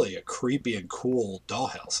really a creepy and cool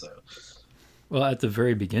dollhouse, though. Well, at the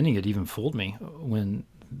very beginning, it even fooled me when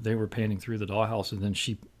they were panning through the dollhouse, and then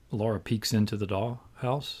Laura peeks into the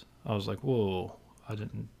dollhouse. I was like, whoa, I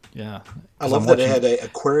didn't, yeah. I love that it had an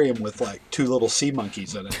aquarium with like 2 little sea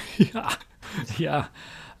monkeys in it. Yeah.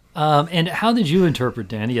 And how did you interpret,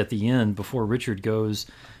 Danny, at the end, before Richard goes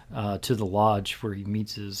to the lodge where he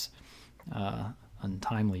meets his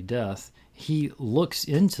untimely death? He looks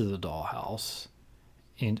into the dollhouse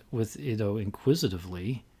and with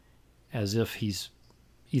inquisitively, as if he's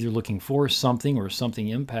either looking for something or something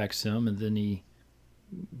impacts him, and then he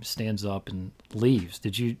stands up and leaves.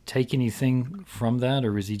 Did you take anything from that,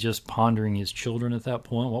 or was he just pondering his children at that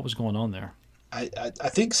point? What was going on there? I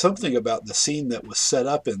think something about the scene that was set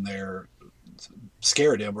up in there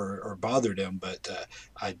scared him or bothered him, but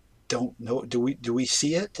I don't know. Do we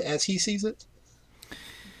see it as he sees it?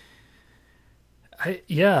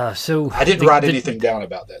 So I didn't write anything down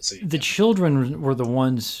about that scene. The children were the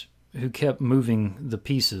ones who kept moving the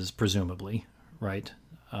pieces, presumably, right?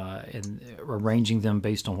 And arranging them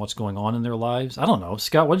based on what's going on in their lives. I don't know.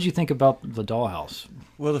 Scott, what did you think about the dollhouse?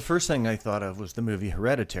 Well, the first thing I thought of was the movie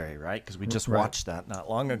Hereditary, right? Because we just watched that not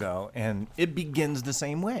long ago, and it begins the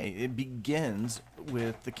same way. It begins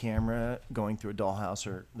with the camera going through a dollhouse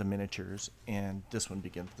or the miniatures, and this one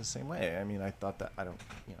begins the same way. I mean, I thought that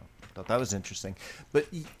thought that was interesting. But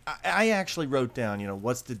I actually wrote down,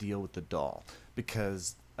 what's the deal with the doll?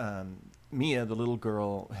 Because Mia, the little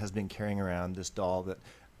girl, has been carrying around this doll that,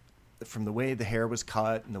 from the way the hair was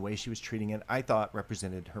cut and the way she was treating it, I thought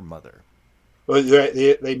represented her mother. Well,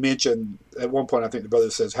 they mentioned at one point, I think the brother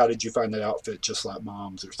says, "How did you find that outfit just like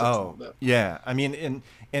Mom's?" or something like that. Yeah. I mean,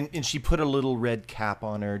 and she put a little red cap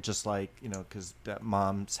on her, just like, because that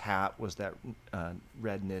Mom's hat was that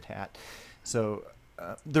red knit hat. So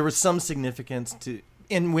there was some significance to,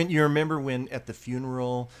 and when you remember when at the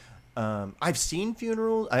funeral, I've seen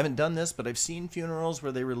funerals. I haven't done this, but I've seen funerals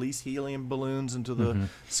where they release helium balloons into the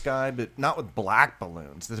sky, but not with black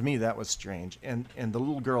balloons. To me, that was strange. And the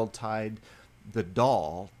little girl tied the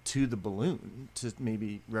doll to the balloon to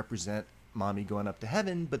maybe represent Mommy going up to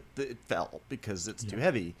heaven, but it fell because it's too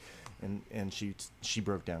heavy, and she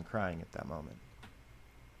broke down crying at that moment.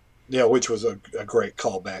 Yeah, which was a great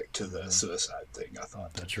callback to the suicide thing, I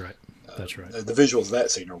thought. That's right. That's right. The visuals of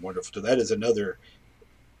that scene are wonderful. So that is another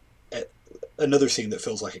scene that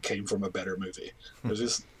feels like it came from a better movie.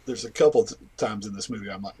 There's a couple times in this movie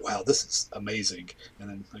I'm like, wow, this is amazing, and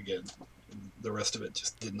then again, the rest of it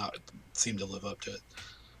just did not seem to live up to it.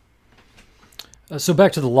 So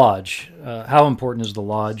back to the lodge. How important is the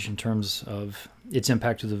lodge in terms of its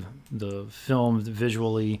impact to the film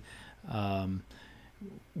visually?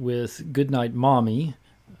 With Goodnight Mommy,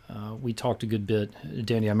 we talked a good bit.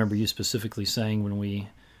 Danny, I remember you specifically saying when we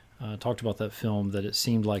talked about that film that it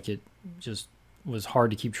seemed like it just was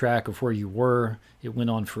hard to keep track of where you were. It went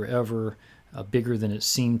on forever, bigger than it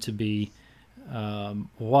seemed to be.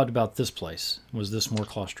 What about this place? Was this more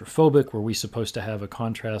claustrophobic? Were we supposed to have a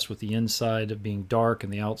contrast with the inside of being dark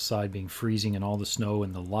and the outside being freezing and all the snow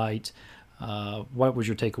and the light? What was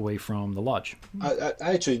your takeaway from the lodge? I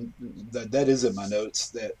actually, that is in my notes,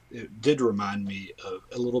 that it did remind me of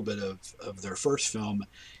a little bit of their first film,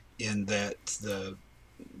 in that the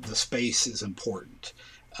space is important.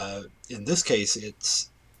 In this case, it's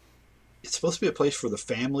supposed to be a place for the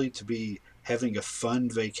family to be having a fun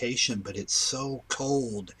vacation, but it's so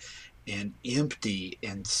cold and empty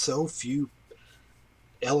and so few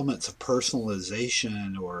elements of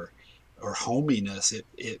personalization or hominess.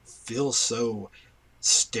 It feels so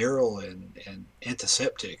sterile and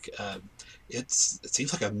antiseptic. It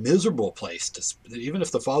seems like a miserable place even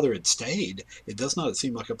if the father had stayed, it does not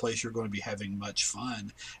seem like a place you're going to be having much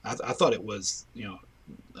fun. I thought it was,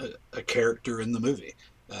 a character in the movie,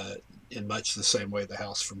 in much the same way the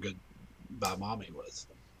house from Goodbye Mommy was.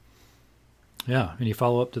 Yeah. Any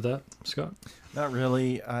follow up to that, Scott? Not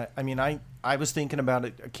really. I was thinking about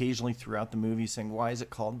it occasionally throughout the movie, saying, why is it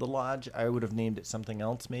called The Lodge? I would have named it something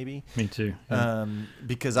else, maybe. Me too. Yeah.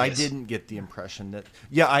 Because I didn't get the impression that,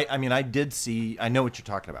 I did see, I know what you're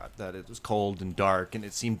talking about, that it was cold and dark and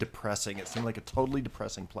it seemed depressing. It seemed like a totally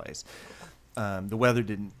depressing place. The weather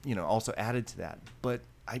didn't, also added to that. But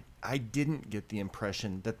I didn't get the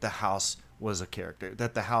impression that the house was a character,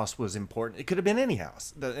 that the house was important. It could have been any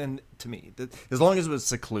house. And to me, as long as it was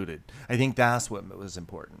secluded, I think that's what was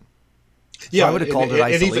important. So I would have called it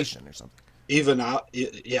isolation or something. Even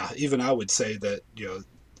I would say that,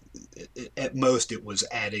 at most it was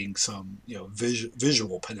adding some,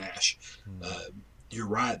 visual panache. You're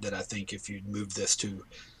right that I think if you'd moved this to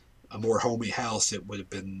a more homey house, it would have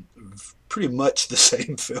been pretty much the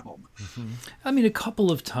same film. Mm-hmm. I mean, a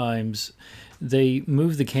couple of times they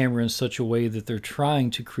move the camera in such a way that they're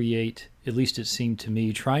trying to create, at least it seemed to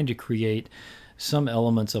me, trying to create some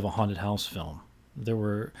elements of a haunted house film. They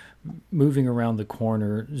were moving around the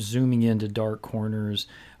corner, zooming into dark corners,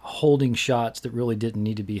 holding shots that really didn't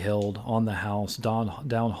need to be held on the house,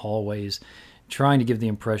 down hallways, trying to give the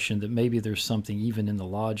impression that maybe there's something even in the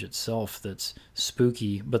lodge itself that's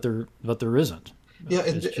spooky, but there isn't. Yeah,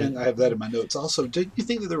 and I have that in my notes also. Didn't you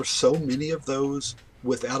think that there were so many of those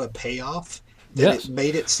without a payoff that it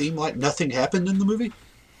made it seem like nothing happened in the movie?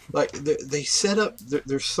 like they set up.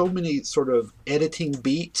 There's so many sort of editing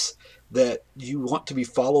beats that you want to be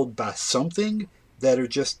followed by something that are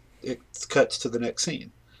just it cuts to the next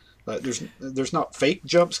scene. There's not fake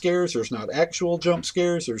jump scares. There's not actual jump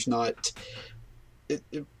scares. There's not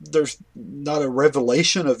a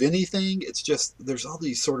revelation of anything. It's just there's all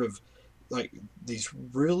these sort of like these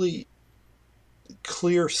really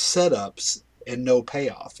clear setups and no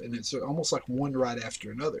payoff, and it's almost like one right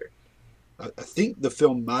after another. I think the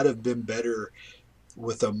film might have been better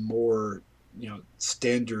with a more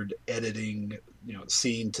standard editing,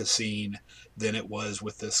 scene to scene than it was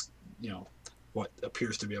with this what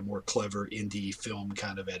appears to be a more clever indie film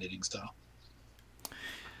kind of editing style.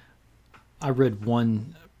 I read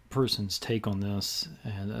one person's take on this,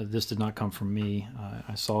 and this did not come from me.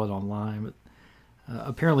 I saw it online, but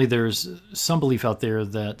apparently there's some belief out there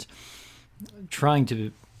that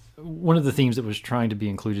one of the themes that was trying to be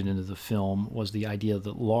included into the film was the idea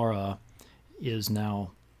that Laura is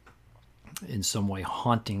now in some way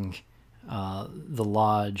haunting the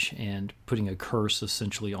lodge and putting a curse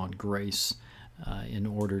essentially on Grace in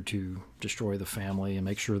order to destroy the family and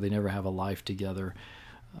make sure they never have a life together.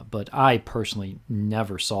 But I personally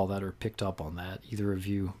never saw that or picked up on that. Either of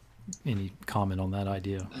you, any comment on that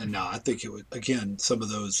idea? No, I think it would, again, some of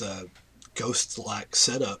those ghost-like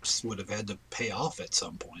setups would have had to pay off at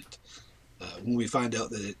some point. When we find out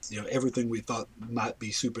that everything we thought might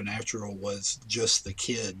be supernatural was just the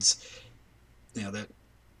kids,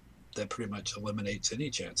 that pretty much eliminates any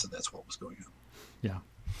chance that that's what was going on. Yeah.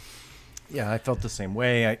 Yeah, I felt the same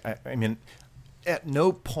way. I mean, at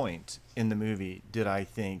no point in the movie did I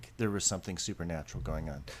think there was something supernatural going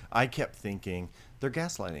on. I kept thinking they're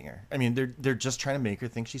gaslighting her. I mean, they're just trying to make her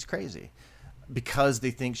think she's crazy because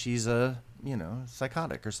they think she's a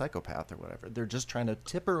psychotic or psychopath or whatever. They're just trying to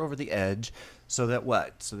tip her over the edge so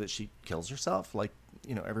that she kills herself, like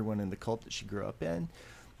everyone in the cult that she grew up in.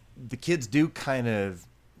 The kids do kind of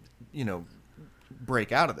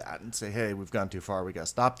break out of that and say, hey, we've gone too far, we got to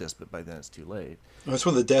stop this, but by then it's too late. That's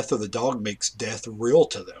when the death of the dog makes death real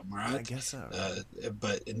to them, right? I guess so.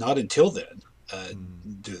 But not until then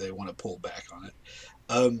do they want to pull back on it.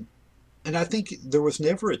 And I think there was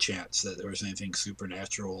never a chance that there was anything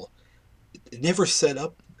supernatural. It never set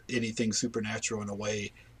up anything supernatural in a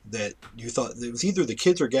way that you thought it was either the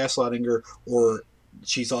kids are gaslighting her or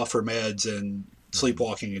she's off her meds and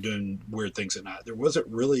sleepwalking and doing weird things at night. There wasn't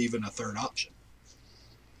really even a third option.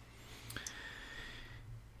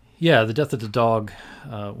 Yeah, the death of the dog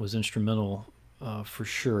was instrumental for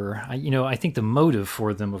sure. I think the motive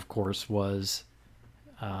for them, of course, was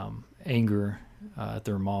anger at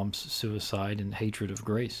their mom's suicide and hatred of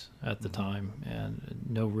Grace at the time, and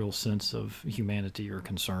no real sense of humanity or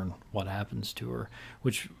concern what happens to her,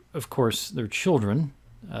 which, of course, they're children,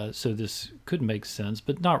 so this could make sense,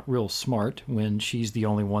 but not real smart when she's the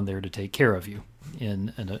only one there to take care of you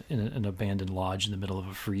in an abandoned lodge in the middle of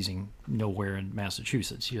a freezing nowhere in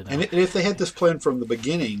Massachusetts. And if they had this plan from the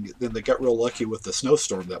beginning, then they got real lucky with the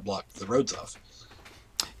snowstorm that blocked the roads off.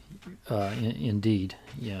 Indeed,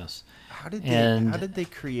 yes. How did they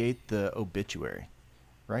create the obituary?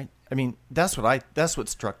 Right? I mean, that's what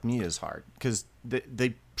struck me as hard, because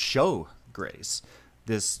they show Grace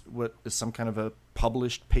what is some kind of a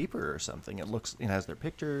published paper or something. It has their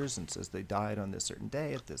pictures and says they died on this certain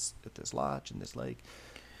day at this lodge in this lake,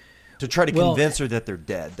 to try to convince her that they're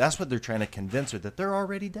dead. That's what they're trying to convince her, that they're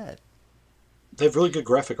already dead. They have really good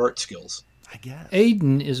graphic art skills, I guess.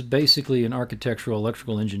 Aiden is basically an architectural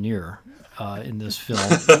electrical engineer in this film.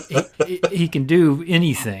 he can do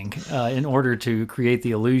anything in order to create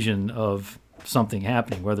the illusion of something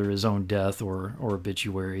happening, whether his own death or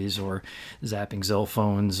obituaries or zapping cell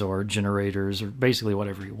phones or generators or basically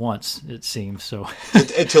whatever he wants, it seems. So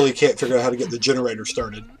until he can't figure out how to get the generator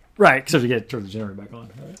started. Right, so to turn the generator back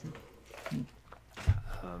on. Right?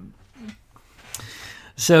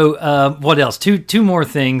 What else? Two more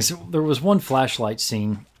things. There was one flashlight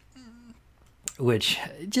scene, which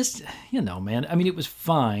just, man, I mean, it was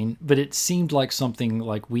fine, but it seemed like something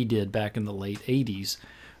like we did back in the late 80s,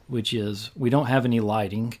 which is we don't have any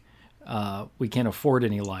lighting, we can't afford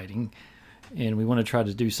any lighting, and we want to try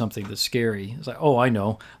to do something that's scary. It's like, oh, I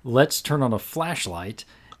know, let's turn on a flashlight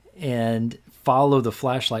and follow the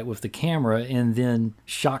flashlight with the camera and then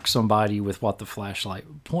shock somebody with what the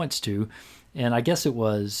flashlight points to. And I guess it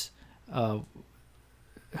was,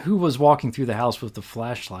 who was walking through the house with the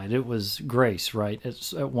flashlight? It was Grace, right,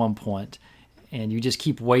 at one point. And you just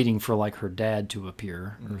keep waiting for like her dad to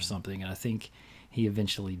appear or something. And I think he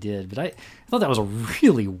eventually did. But I thought that was a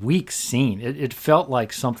really weak scene. It felt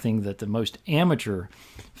like something that the most amateur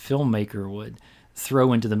filmmaker would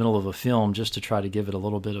throw into the middle of a film just to try to give it a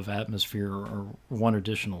little bit of atmosphere or one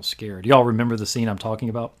additional scare. Do y'all remember the scene I'm talking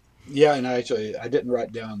about? Yeah, and I didn't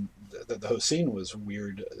write down that the whole scene was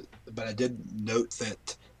weird, but I did note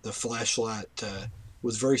that the flashlight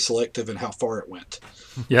was very selective in how far it went.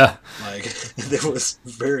 Yeah. Like it was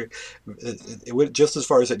it went just as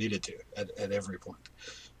far as it needed to at every point.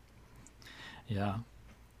 Yeah.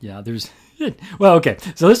 Yeah, well, okay.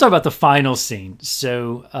 So let's talk about the final scene.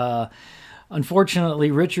 So, unfortunately,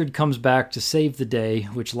 Richard comes back to save the day,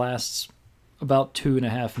 which lasts about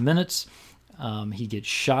 2.5 minutes. He gets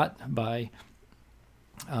shot by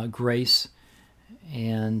Grace,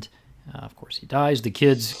 and of course he dies. The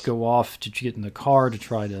kids go off to get in the car to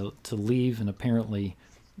try to leave, and apparently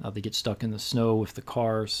they get stuck in the snow with the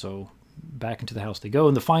car, so back into the house they go.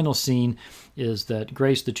 And the final scene is that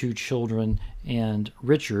Grace, the 2 children, and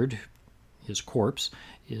Richard, his corpse,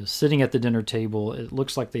 is sitting at the dinner table. It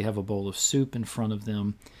looks like they have a bowl of soup in front of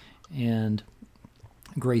them, and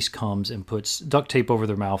Grace comes and puts duct tape over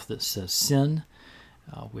their mouth that says sin,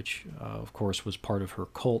 which, of course, was part of her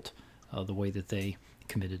cult, the way that they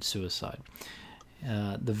committed suicide.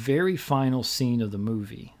 The very final scene of the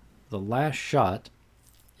movie, the last shot,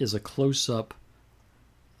 is a close-up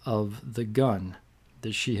of the gun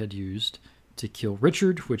that she had used to kill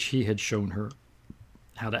Richard, which he had shown her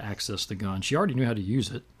how to access the gun. She already knew how to use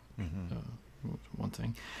it, one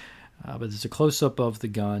thing. But it's a close-up of the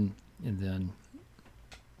gun and then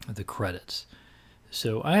the credits.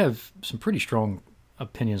 So I have some pretty strong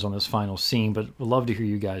opinions on this final scene, but would love to hear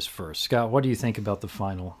you guys first. Scott, what do you think about the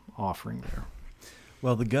final offering there?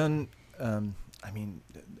 Well, the gun,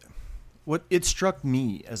 what it struck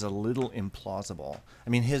me as a little implausible. I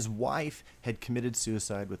mean, his wife had committed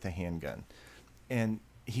suicide with a handgun, and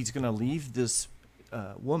he's going to leave this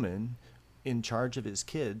woman in charge of his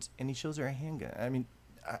kids, and he shows her a handgun. I mean,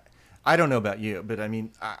 I don't know about you, but I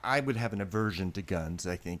mean, I would have an aversion to guns,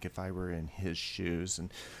 I think, if I were in his shoes.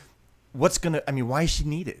 And why does she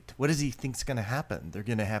need it? What does he think's going to happen? They're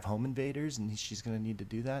going to have home invaders and she's going to need to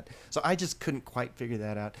do that? So I just couldn't quite figure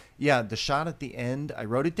that out. Yeah, the shot at the end, I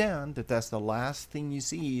wrote it down that that's the last thing you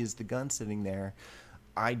see is the gun sitting there.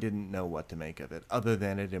 I didn't know what to make of it, other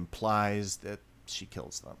than it implies that she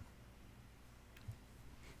kills them.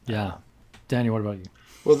 Yeah. Danny, what about you?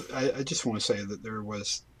 Well, I just want to say that there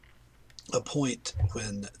was a point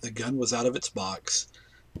when the gun was out of its box,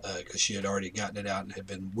 because she had already gotten it out and had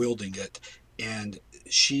been wielding it, and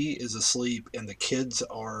she is asleep and the kids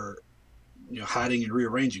are hiding and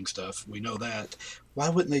rearranging stuff. We know that. Why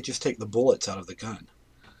wouldn't they just take the bullets out of the gun?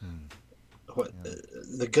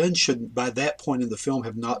 The gun should, by that point in the film,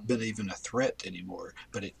 have not been even a threat anymore,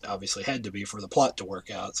 but it obviously had to be for the plot to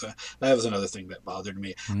work out. So that was another thing that bothered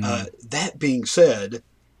me. That being said,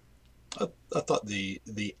 I thought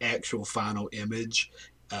the actual final image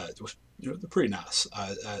was pretty nice.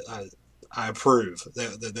 I approve.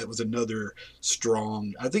 That was another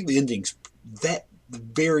strong. I think the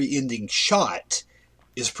very ending shot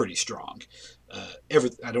is pretty strong.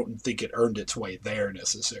 I don't think it earned its way there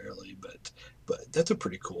necessarily, but that's a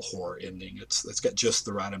pretty cool horror ending. It's got just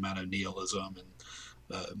the right amount of nihilism,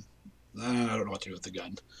 and I don't know what to do with the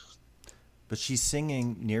gun. But she's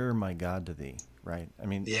singing "Nearer, My God, to Thee," right? I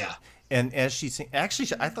mean, yeah. And as she sings, actually,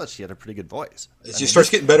 I thought she had a pretty good voice. She starts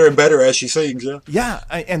getting better and better as she sings. Yeah. Yeah,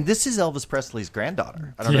 and this is Elvis Presley's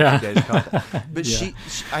granddaughter. I don't know if you guys caught that, but she,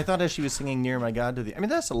 I thought as she was singing "Near My God to Thee," I mean,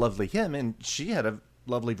 that's a lovely hymn, and she had a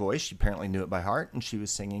lovely voice. She apparently knew it by heart, and she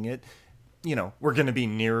was singing it. We're going to be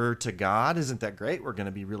nearer to God. Isn't that great? We're going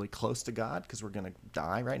to be really close to God because we're going to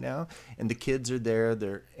die right now. And the kids are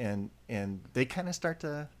there, and they kind of start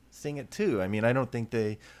to sing it too. I mean, I don't think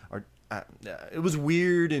they are. It was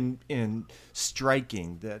weird and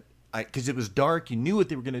striking that because it was dark, you knew what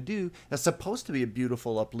they were going to do. That's supposed to be a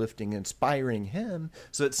beautiful, uplifting, inspiring hymn.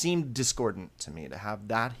 So it seemed discordant to me to have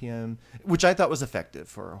that hymn, which I thought was effective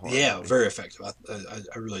for a horror movie. Very effective.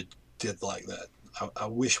 I really did like that. I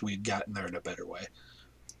wish we'd gotten there in a better way.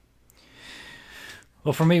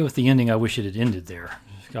 Well, for me, with the ending, I wish it had ended there.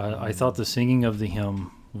 I thought the singing of the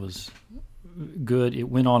hymn was good. It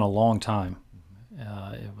went on a long time.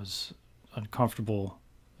 It was uncomfortable,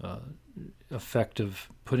 effective.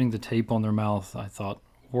 Putting the tape on their mouth, I thought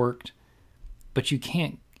worked. But you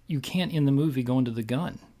can't end the movie going to the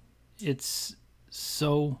gun. It's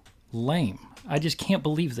so lame. I just can't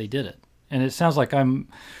believe they did it. And it sounds like I'm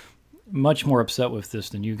much more upset with this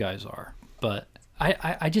than you guys are. But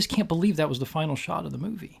I just can't believe that was the final shot of the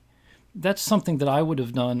movie. That's something that I would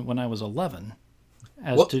have done when I was 11,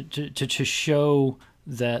 to show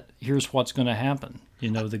that here's what's going to happen.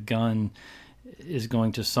 The gun is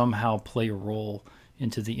going to somehow play a role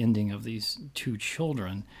into the ending of these two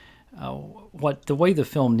children. The way the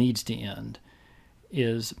film needs to end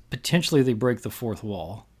is potentially they break the fourth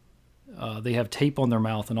wall. They have tape on their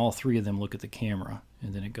mouth, and all three of them look at the camera,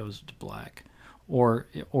 and then it goes to black, or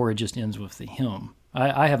it just ends with the hymn.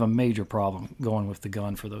 I have a major problem going with the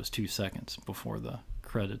gun for those 2 seconds before the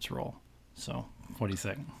credits roll. So, what do you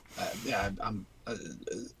think? I'm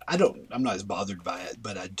not as bothered by it,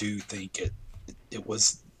 but I do think it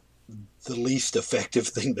was the least effective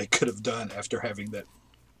thing they could have done after having that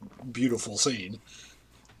beautiful scene.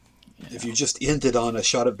 Yeah. If you just ended on a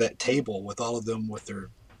shot of that table with all of them with their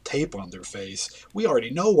tape on their face, we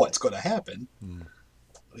already know what's going to happen.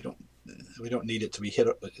 We don't need it to be hit.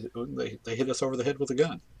 They hit us over the head with a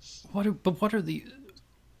gun. What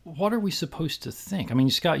are we supposed to think? I mean,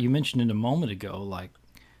 Scott, you mentioned it a moment ago. Like,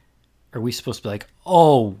 are we supposed to be like,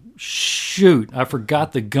 oh shoot, I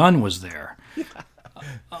forgot the gun was there?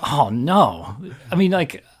 Oh no! I mean,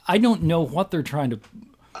 like, I don't know what they're trying to.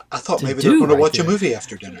 I thought maybe they're going to watch a movie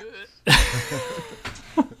after dinner.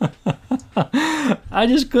 I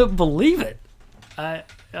just couldn't believe it.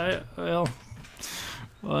 Well,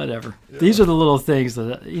 whatever. Yeah. These are the little things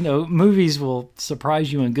that, movies will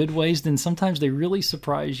surprise you in good ways. Then sometimes they really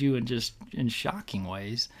surprise you in shocking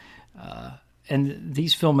ways. And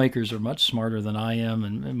these filmmakers are much smarter than I am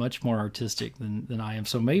and much more artistic than I am.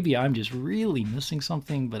 So maybe I'm just really missing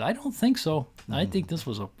something, but I don't think so. I think this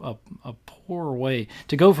was a poor way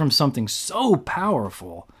to go from something so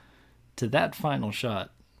powerful to that final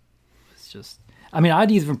shot. It's just,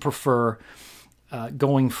 I'd even prefer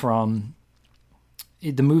going from,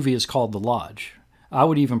 the movie is called The Lodge. I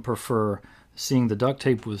would even prefer seeing the duct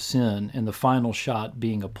tape with sin and the final shot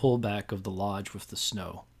being a pullback of the lodge with the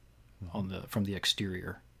snow from the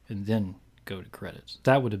exterior, and then go to credits.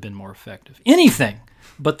 That would have been more effective. Anything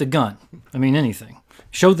but the gun. Anything.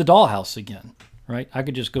 Show the dollhouse again, right? I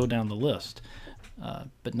could just go down the list,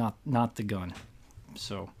 but not the gun.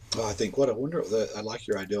 So. Oh, I think I wonder. I like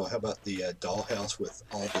your idea. How about the dollhouse with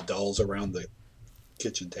all the dolls around the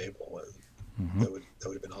kitchen table? That would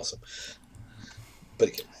have been awesome. But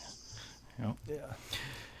again, yeah.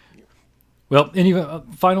 Well, any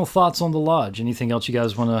final thoughts on The Lodge? Anything else you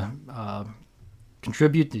guys want to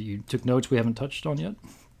contribute that you took notes we haven't touched on yet?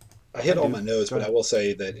 I hit all my notes, but I will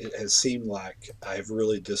say that it has seemed like I've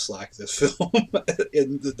really disliked this film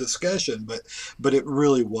in the discussion, but it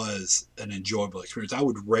really was an enjoyable experience. I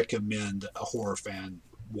would recommend a horror fan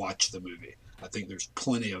watch the movie. I think there's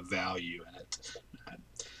plenty of value in it.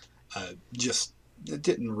 It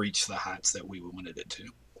didn't reach the heights that we wanted it to.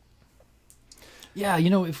 Yeah,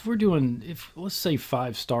 if let's say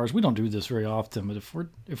 5 stars, we don't do this very often, but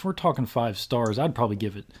if we're talking 5 stars, I'd probably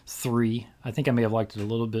give it 3. I think I may have liked it a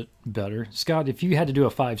little bit better. Scott, if you had to do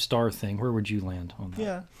a 5-star thing, where would you land on that?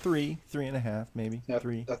 Yeah, 3.5, maybe. Yeah,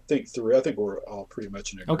 3. I think 3. I think we're all pretty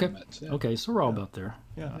much in agreement. Okay, Yeah. okay, so we're all about there.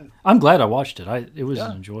 Yeah. I'm glad I watched it. It was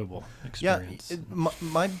an enjoyable experience. Yeah,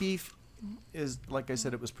 my beef is, like I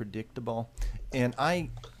said, it was predictable, and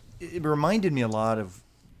it reminded me a lot of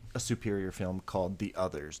a superior film called The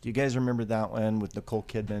Others. Do you guys remember that one with Nicole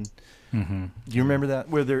Kidman? Mm-hmm. Do you remember that?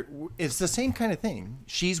 Where it's the same kind of thing.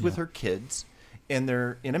 She's with her kids, and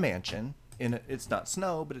they're in a mansion. It's not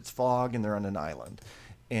snow, but it's fog, and they're on an island.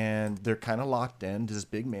 And they're kind of locked into this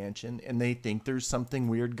big mansion, and they think there's something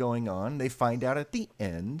weird going on. They find out at the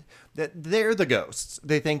end that they're the ghosts.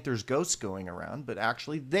 They think there's ghosts going around, but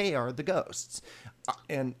actually they are the ghosts.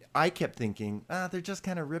 And I kept thinking, they're just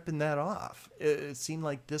kind of ripping that off. It seemed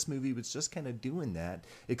like this movie was just kind of doing that,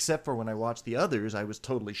 except for when I watched The Others, I was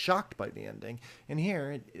totally shocked by the ending. And here,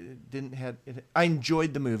 it didn't have. I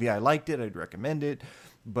enjoyed the movie. I liked it. I'd recommend it,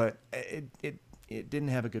 but it didn't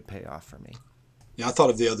have a good payoff for me. Yeah, I thought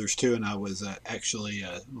of The Others too, and I was actually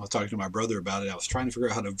I was talking to my brother about it. I was trying to figure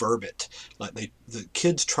out how to verb it. Like the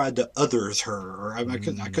kids tried to others her, or I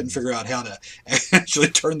couldn't figure out how to actually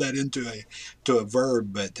turn that into a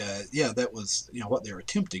verb. But yeah, that was what they were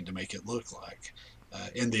attempting to make it look like.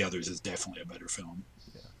 And The Others is definitely a better film.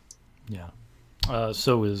 Yeah.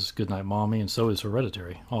 So is Goodnight Mommy, and so is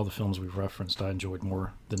Hereditary. All the films we've referenced, I enjoyed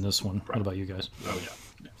more than this one. Right. What about you guys? Oh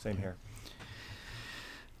yeah. Same here.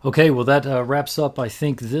 Okay, well, that wraps up, I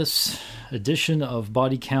think, this edition of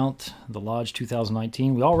Body Count, The Lodge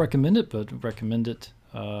 2019. We all recommend it, but recommend it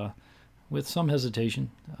with some hesitation.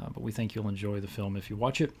 But we think you'll enjoy the film if you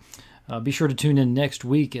watch it. Be sure to tune in next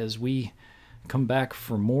week as we come back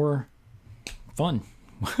for more fun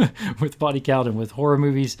with Body Count and with horror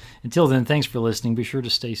movies. Until then, thanks for listening. Be sure to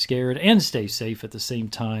stay scared and stay safe at the same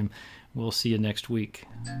time. We'll see you next week.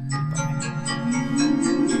 Goodbye.